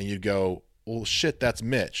 And you'd go, well, shit, that's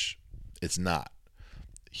Mitch. It's not.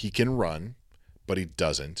 He can run, but he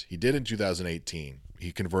doesn't. He did in 2018.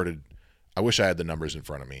 He converted, I wish I had the numbers in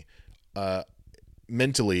front of me.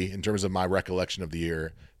 Mentally, in terms of my recollection of the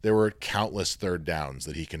year, there were countless third downs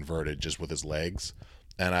that he converted just with his legs.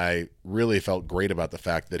 And I really felt great about the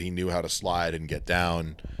fact that he knew how to slide and get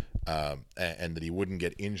down, and that he wouldn't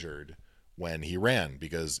get injured when he ran,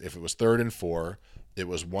 because if it was 3rd and 4, it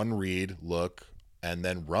was one read, look, and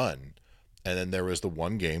then run. And then there was the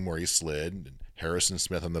one game where he slid, and Harrison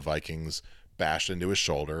Smith on the Vikings bashed into his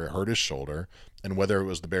shoulder, hurt his shoulder, and whether it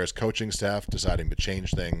was the Bears coaching staff deciding to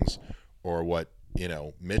change things or what,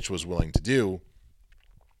 Mitch was willing to do,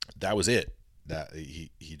 that was it. That he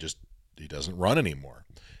doesn't run anymore.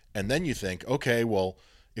 And then you think, okay, well,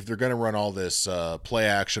 if they're going to run all this play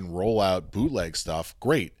action, rollout, bootleg stuff,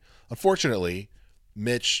 great. Unfortunately,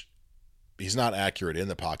 Mitch, he's not accurate in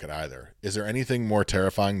the pocket either. Is there anything more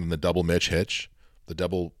terrifying than the double Mitch hitch?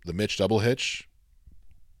 The Mitch double hitch?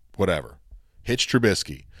 Whatever. Hitch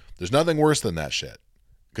Trubisky. There's nothing worse than that shit,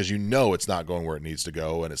 because it's not going where it needs to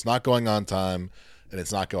go, and it's not going on time, and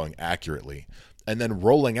it's not going accurately. And then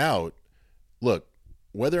rolling out, look,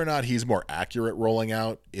 whether or not he's more accurate rolling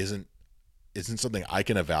out isn't something I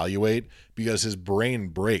can evaluate, because his brain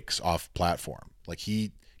breaks off platform.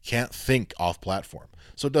 He can't think off platform.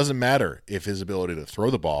 So it doesn't matter if his ability to throw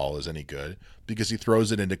the ball is any good because he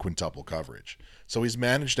throws it into quintuple coverage. So he's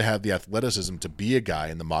managed to have the athleticism to be a guy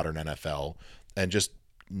in the modern NFL and just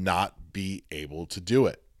not be able to do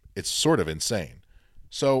it. It's sort of insane.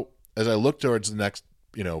 So as I look towards the next,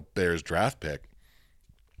 Bears draft pick,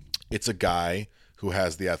 it's a guy who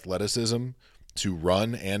has the athleticism to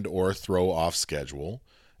run and or throw off schedule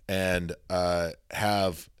and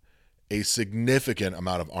have a significant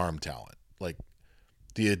amount of arm talent. Like,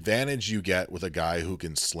 the advantage you get with a guy who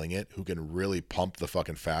can sling it, who can really pump the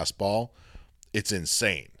fucking fastball, it's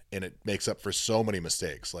insane. And it makes up for so many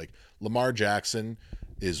mistakes. Like, Lamar Jackson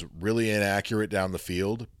is really inaccurate down the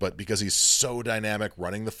field, but because he's so dynamic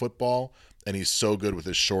running the football and he's so good with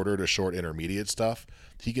his shorter to short intermediate stuff,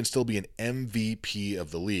 he can still be an MVP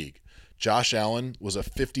of the league. Josh Allen was a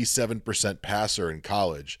 57% passer in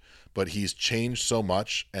college, but he's changed so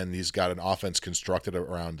much and he's got an offense constructed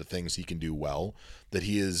around the things he can do well that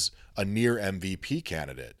he is a near MVP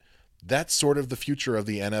candidate. That's sort of the future of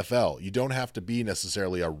the NFL. You don't have to be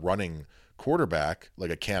necessarily a running quarterback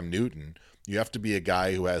like a Cam Newton. You have to be a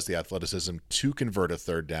guy who has the athleticism to convert a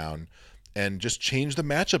third down and just change the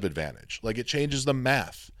matchup advantage. Like, it changes the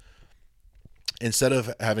math. Instead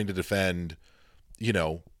of having to defend,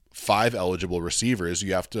 5 eligible receivers,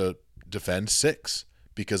 you have to defend 6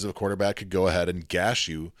 because a quarterback could go ahead and gash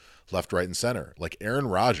you left, right, and center. Like, Aaron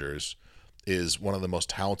Rodgers is one of the most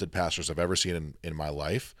talented passers I've ever seen in my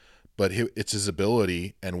life, but it's his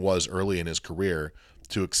ability, and was early in his career,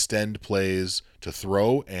 to extend plays, to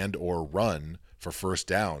throw and or run for first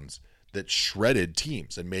downs that shredded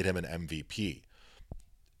teams and made him an MVP.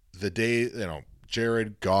 The day,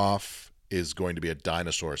 Jared Goff is going to be a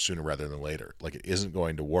dinosaur sooner rather than later. Like, it isn't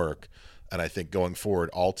going to work. And I think going forward,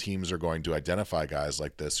 all teams are going to identify guys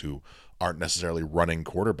like this who aren't necessarily running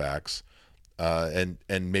quarterbacks, and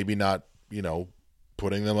maybe not,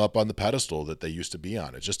 putting them up on the pedestal that they used to be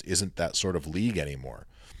on. It just isn't that sort of league anymore.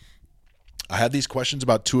 I had these questions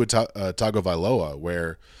about Tua Tagovailoa,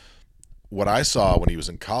 where what I saw when he was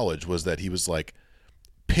in college was that he was like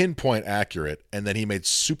pinpoint accurate, and then he made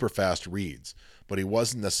super fast reads, but he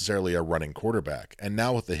wasn't necessarily a running quarterback. And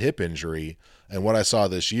now with the hip injury and what I saw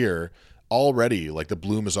this year, already like the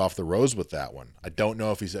bloom is off the rose with that one. I don't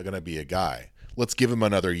know if he's going to be a guy. Let's give him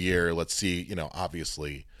another year. Let's see,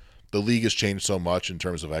 obviously the league has changed so much in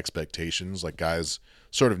terms of expectations. Like, guys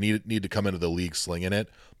sort of need to come into the league slinging it,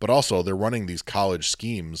 but also they're running these college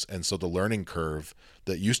schemes. And so the learning curve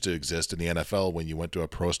that used to exist in the NFL when you went to a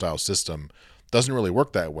pro style system doesn't really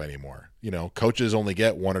work that way anymore. Coaches only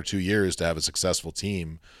get 1 or 2 years to have a successful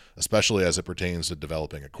team, especially as it pertains to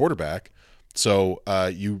developing a quarterback. So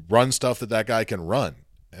you run stuff that guy can run.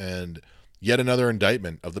 And yet another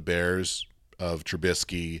indictment of the Bears, of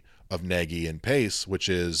Trubisky, of Nagy, and Pace, which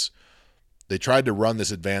is they tried to run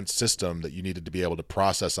this advanced system that you needed to be able to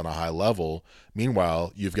process on a high level.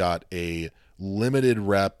 Meanwhile, you've got a limited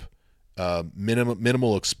rep,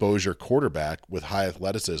 minimal exposure quarterback with high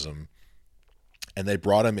athleticism, and they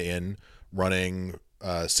brought him in running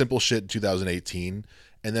simple shit in 2018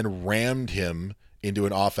 and then rammed him into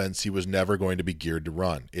an offense he was never going to be geared to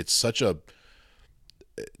run. It's such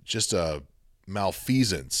just a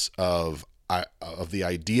malfeasance of the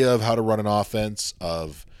idea of how to run an offense,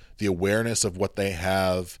 of the awareness of what they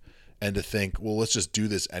have, and to think, well, let's just do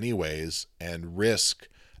this anyways and risk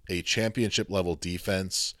a championship level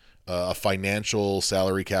defense, a financial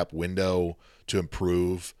salary cap window to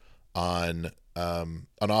improve on an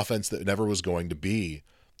offense that never was going to be.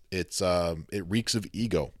 It reeks of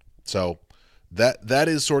ego. So that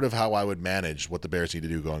is sort of how I would manage what the Bears need to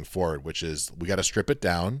do going forward, which is we got to strip it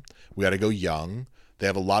down. We got to go young. They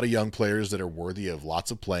have a lot of young players that are worthy of lots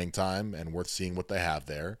of playing time and worth seeing what they have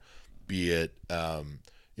there. Be it,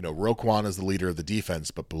 Roquan is the leader of the defense,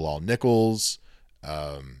 but Bilal Nichols,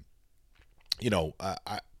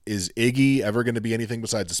 is Iggy ever going to be anything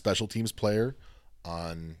besides a special teams player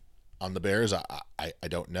on the Bears? I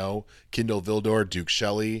don't know. Kindle Vildor, Duke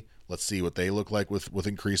Shelley. Let's see what they look like with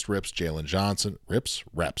increased reps. Jalen Johnson.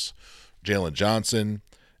 Jalen Johnson.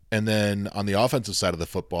 And then on the offensive side of the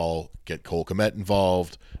football, get Cole Kmet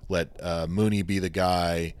involved. Let Mooney be the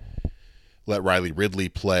guy. Let Riley Ridley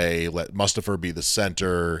play. Let Mustipher be the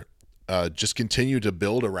center. Just continue to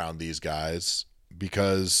build around these guys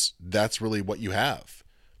because that's really what you have.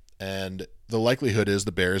 And the likelihood is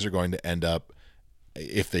the Bears are going to end up,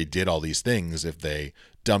 if they did all these things, if they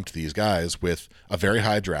dumped these guys, with a very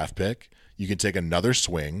high draft pick. You can take another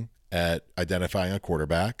swing at identifying a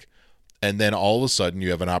quarterback. And then all of a sudden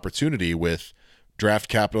you have an opportunity with draft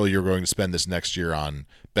capital you're going to spend this next year on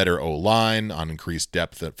better O-line, on increased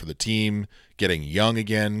depth for the team, getting young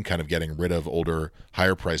again, kind of getting rid of older,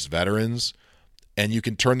 higher-priced veterans, and you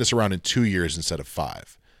can turn this around in 2 years instead of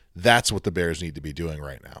 5. That's what the Bears need to be doing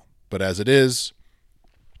right now. But as it is,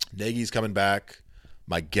 Nagy's coming back.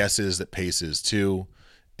 My guess is that Pace is too,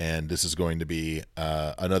 and this is going to be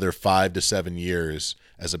another 5 to 7 years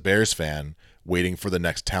as a Bears fan waiting for the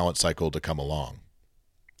next talent cycle to come along.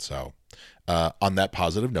 So on that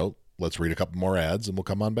positive note, let's read a couple more ads and we'll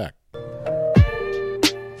come on back.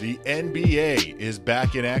 The NBA is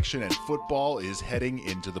back in action and football is heading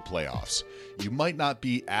into the playoffs. You might not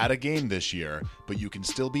be at a game this year, but you can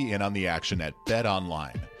still be in on the action at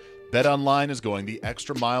BetOnline. BetOnline is going the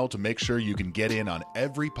extra mile to make sure you can get in on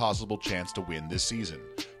every possible chance to win this season.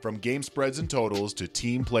 From game spreads and totals to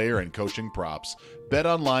team player and coaching props,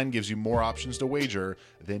 BetOnline gives you more options to wager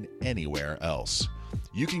than anywhere else.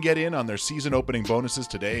 You can get in on their season opening bonuses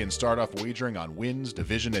today and start off wagering on wins,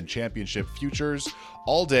 division, and championship futures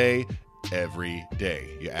all day, every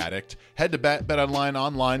day, you addict. Head to BetOnline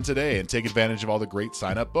online today and take advantage of all the great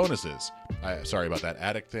sign-up bonuses. Sorry about that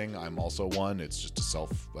addict thing. I'm also one. It's just a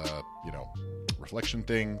self, reflection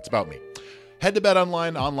thing. It's about me. Head to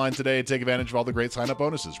BetOnline online today and take advantage of all the great sign-up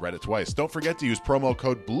bonuses. Read it twice. Don't forget to use promo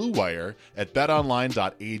code BlueWire at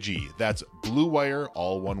betonline.ag. That's BlueWire,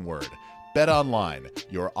 all one word. BetOnline,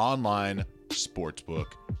 your online sportsbook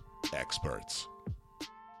experts.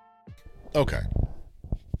 Okay.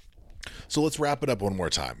 So let's wrap it up one more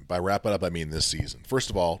time. By wrap it up, I mean this season. First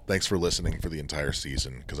of all, thanks for listening for the entire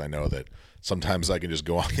season, because I know that sometimes I can just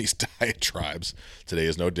go on these diatribes. Today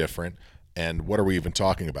is no different. And what are we even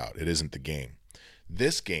talking about? It isn't the game.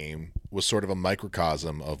 This game was sort of a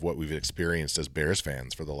microcosm of what we've experienced as Bears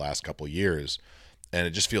fans for the last couple of years. And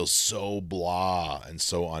it just feels so blah and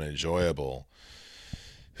so unenjoyable.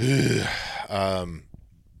 The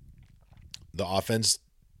offense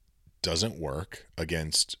doesn't work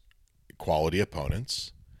against quality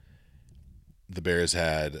opponents. The Bears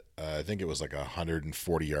had, I think it was like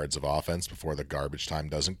 140 yards of offense before the garbage time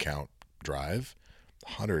doesn't count drive.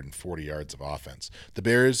 140 yards of offense. The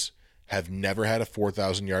Bears have never had a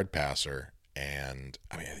 4,000-yard passer, and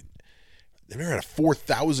I mean, they've never had a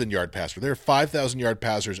 4,000-yard passer. There are 5,000-yard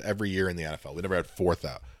passers every year in the NFL. We never had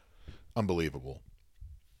 4,000. Unbelievable.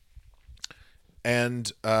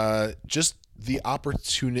 And just the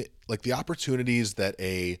opportunities that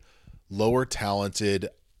a lower talented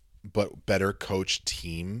but better coached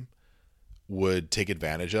team would take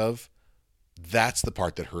advantage of, that's the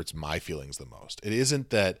part that hurts my feelings the most. It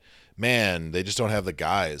isn't that, man, they just don't have the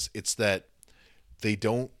guys. It's that they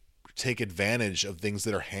don't take advantage of things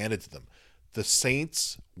that are handed to them. The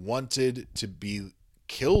Saints wanted to be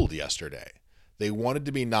killed yesterday. They wanted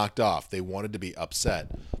to be knocked off. They wanted to be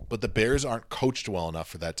upset. But the Bears aren't coached well enough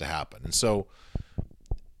for that to happen. And so,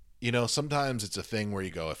 sometimes it's a thing where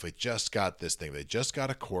you go, if they just got this thing, they just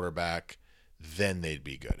got a quarterback, then they'd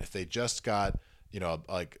be good. If they just got,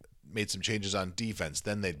 made some changes on defense,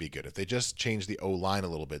 then they'd be good. If they just changed the O-line a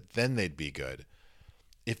little bit, then they'd be good.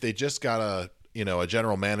 If they just got a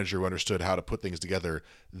general manager who understood how to put things together,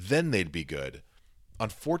 then they'd be good.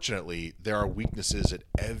 Unfortunately, there are weaknesses at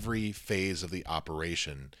every phase of the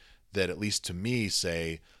operation that, at least to me,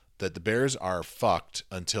 say that the Bears are fucked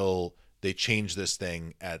until they change this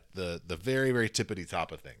thing at the very, very tippity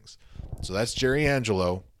top of things. So that's Jerry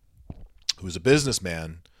Angelo, who's a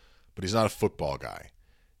businessman, but he's not a football guy.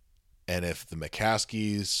 And if the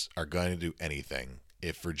McCaskies are going to do anything,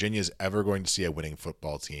 if Virginia's ever going to see a winning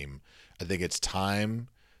football team, I think it's time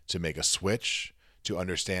to make a switch, to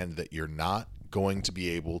understand that you're not going to be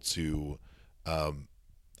able to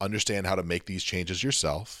understand how to make these changes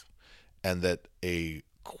yourself, and that a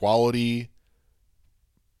quality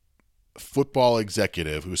football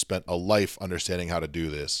executive who spent a life understanding how to do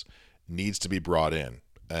this needs to be brought in.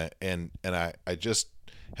 And I just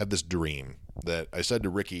have this dream that I said to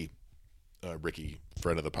Ricky,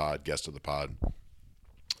 friend of the pod, guest of the pod,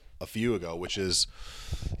 a few ago, which is,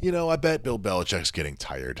 I bet Bill Belichick's getting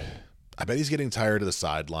tired. I bet he's getting tired of the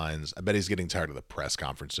sidelines. I bet he's getting tired of the press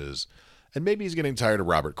conferences. And maybe he's getting tired of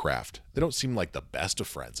Robert Kraft. They don't seem like the best of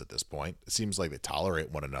friends at this point. It seems like they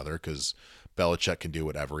tolerate one another because Belichick can do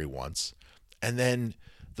whatever he wants. And then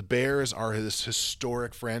the Bears are this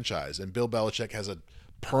historic franchise, and Bill Belichick has a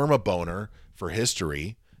perma-boner for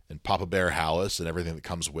history and Papa Bear Hallis and everything that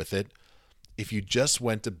comes with it. If you just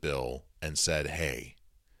went to Bill and said, hey,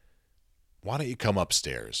 why don't you come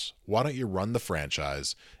upstairs? Why don't you run the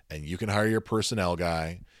franchise, and you can hire your personnel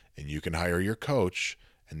guy, and you can hire your coach,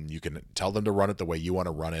 and you can tell them to run it the way you want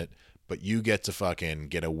to run it, but you get to fucking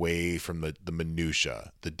get away from the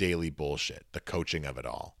minutia, the daily bullshit, the coaching of it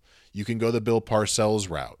all. You can go the Bill Parcells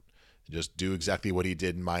route. Just do exactly what he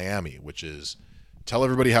did in Miami, which is tell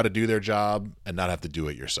everybody how to do their job and not have to do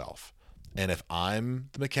it yourself. And if I'm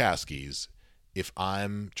the McCaskies, if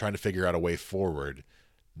I'm trying to figure out a way forward,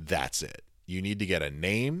 that's it. You need to get a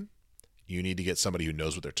name. You need to get somebody who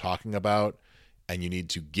knows what they're talking about, and you need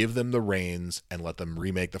to give them the reins and let them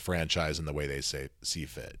remake the franchise in the way they see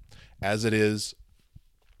fit. As it is,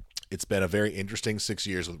 it's been a very interesting 6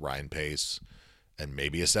 years with Ryan Pace, and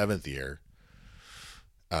maybe a 7th year,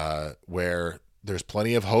 where there's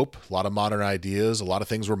plenty of hope, a lot of modern ideas. A lot of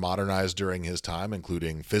things were modernized during his time,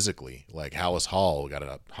 including physically, like Hallis Hall got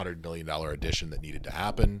a $100 million addition that needed to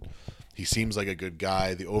happen. He seems like a good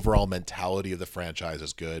guy. The overall mentality of the franchise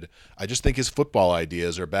is good. I just think his football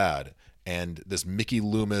ideas are bad. And this Mickey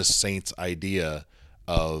Loomis Saints idea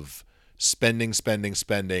of spending,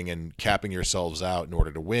 and capping yourselves out in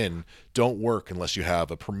order to win don't work unless you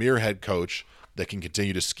have a premier head coach that can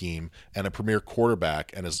continue to scheme and a premier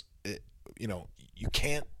quarterback. And you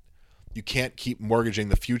can't keep mortgaging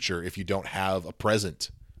the future if you don't have a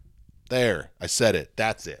present. There, I said it.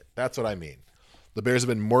 That's it. That's what I mean. The Bears have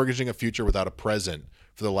been mortgaging a future without a present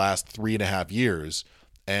for the last 3.5 years,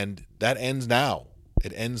 and that ends now.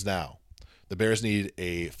 It ends now. The Bears need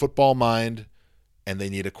a football mind, and they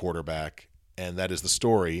need a quarterback, and that is the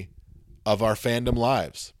story of our fandom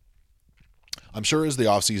lives. I'm sure as the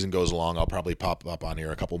offseason goes along, I'll probably pop up on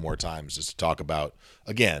here a couple more times just to talk about,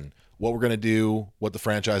 again, what we're going to do, what the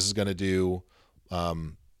franchise is going to do,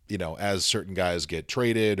 as certain guys get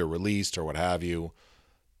traded or released or what have you.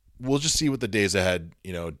 We'll just see what the days ahead,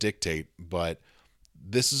 dictate. But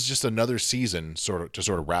this is just another season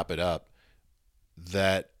to wrap it up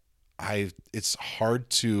that it's hard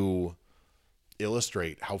to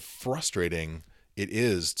illustrate how frustrating it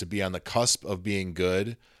is to be on the cusp of being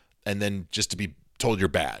good and then just to be told you're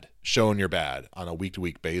bad, shown you're bad on a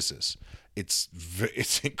week-to-week basis.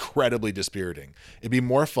 It's incredibly dispiriting. It'd be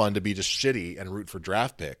more fun to be just shitty and root for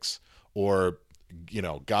draft picks or,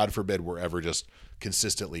 God forbid, we're ever just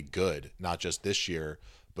consistently good, not just this year,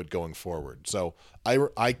 but going forward. So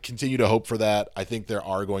I continue to hope for that. I think there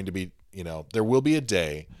are going to be, there will be a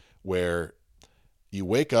day where you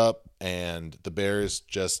wake up and the Bears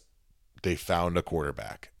they found a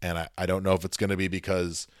quarterback. And I don't know if it's going to be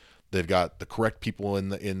because they've got the correct people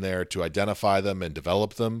in there to identify them and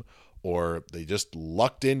develop them, or they just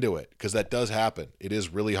lucked into it, because that does happen. It is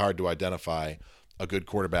really hard to identify a good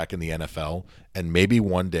quarterback in the NFL, and maybe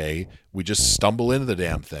one day we just stumble into the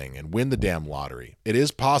damn thing and win the damn lottery. It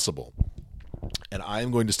is possible, and I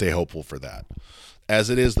am going to stay hopeful for that. As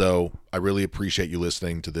it is, though, I really appreciate you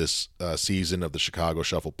listening to this season of the Chicago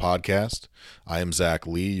Shuffle podcast. I am Zach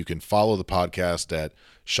Lee. You can follow the podcast at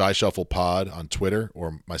Shy Shuffle Pod on Twitter,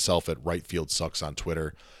 or myself at Right Field Sucks on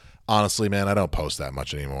Twitter. Honestly, man, I don't post that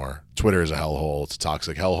much anymore. Twitter is a hellhole. It's a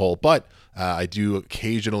toxic hellhole, but I do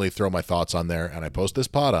occasionally throw my thoughts on there, and I post this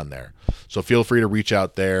pod on there. So feel free to reach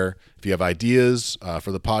out there. If you have ideas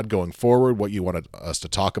for the pod going forward, what you want us to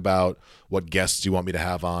talk about, what guests you want me to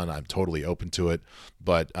have on, I'm totally open to it.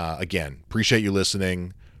 But again, appreciate you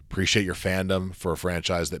listening. Appreciate your fandom for a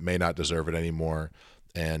franchise that may not deserve it anymore.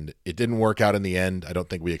 And it didn't work out in the end. I don't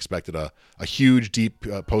think we expected a huge, deep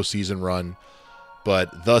postseason run.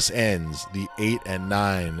 But thus ends the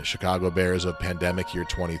 8-9 Chicago Bears of pandemic year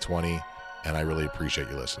 2020. And I really appreciate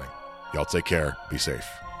you listening. Y'all take care. Be safe.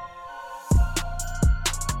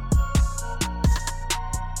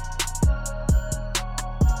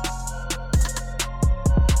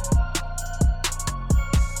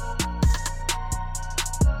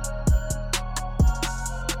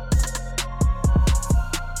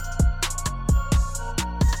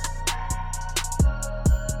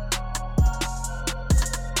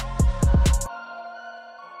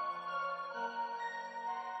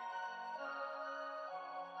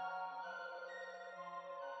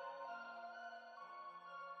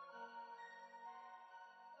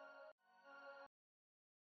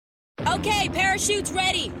 Okay, parachutes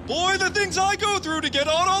ready. Boy, the things I go through to get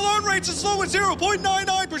auto loan rates as low as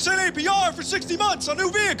 0.99% APR for 60 months on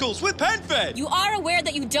new vehicles with PenFed. You are aware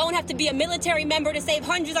that you don't have to be a military member to save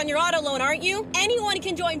hundreds on your auto loan, aren't you? Anyone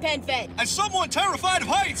can join PenFed. As someone terrified of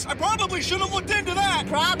heights, I probably should have looked into that.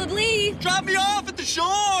 Probably. Drop me off at the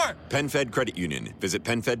shore. PenFed Credit Union. Visit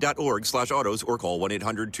PenFed.org/autos or call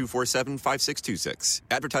 1-800-247-5626.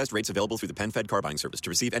 Advertised rates available through the PenFed car buying service. To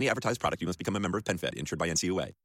receive any advertised product, you must become a member of PenFed, insured by NCUA.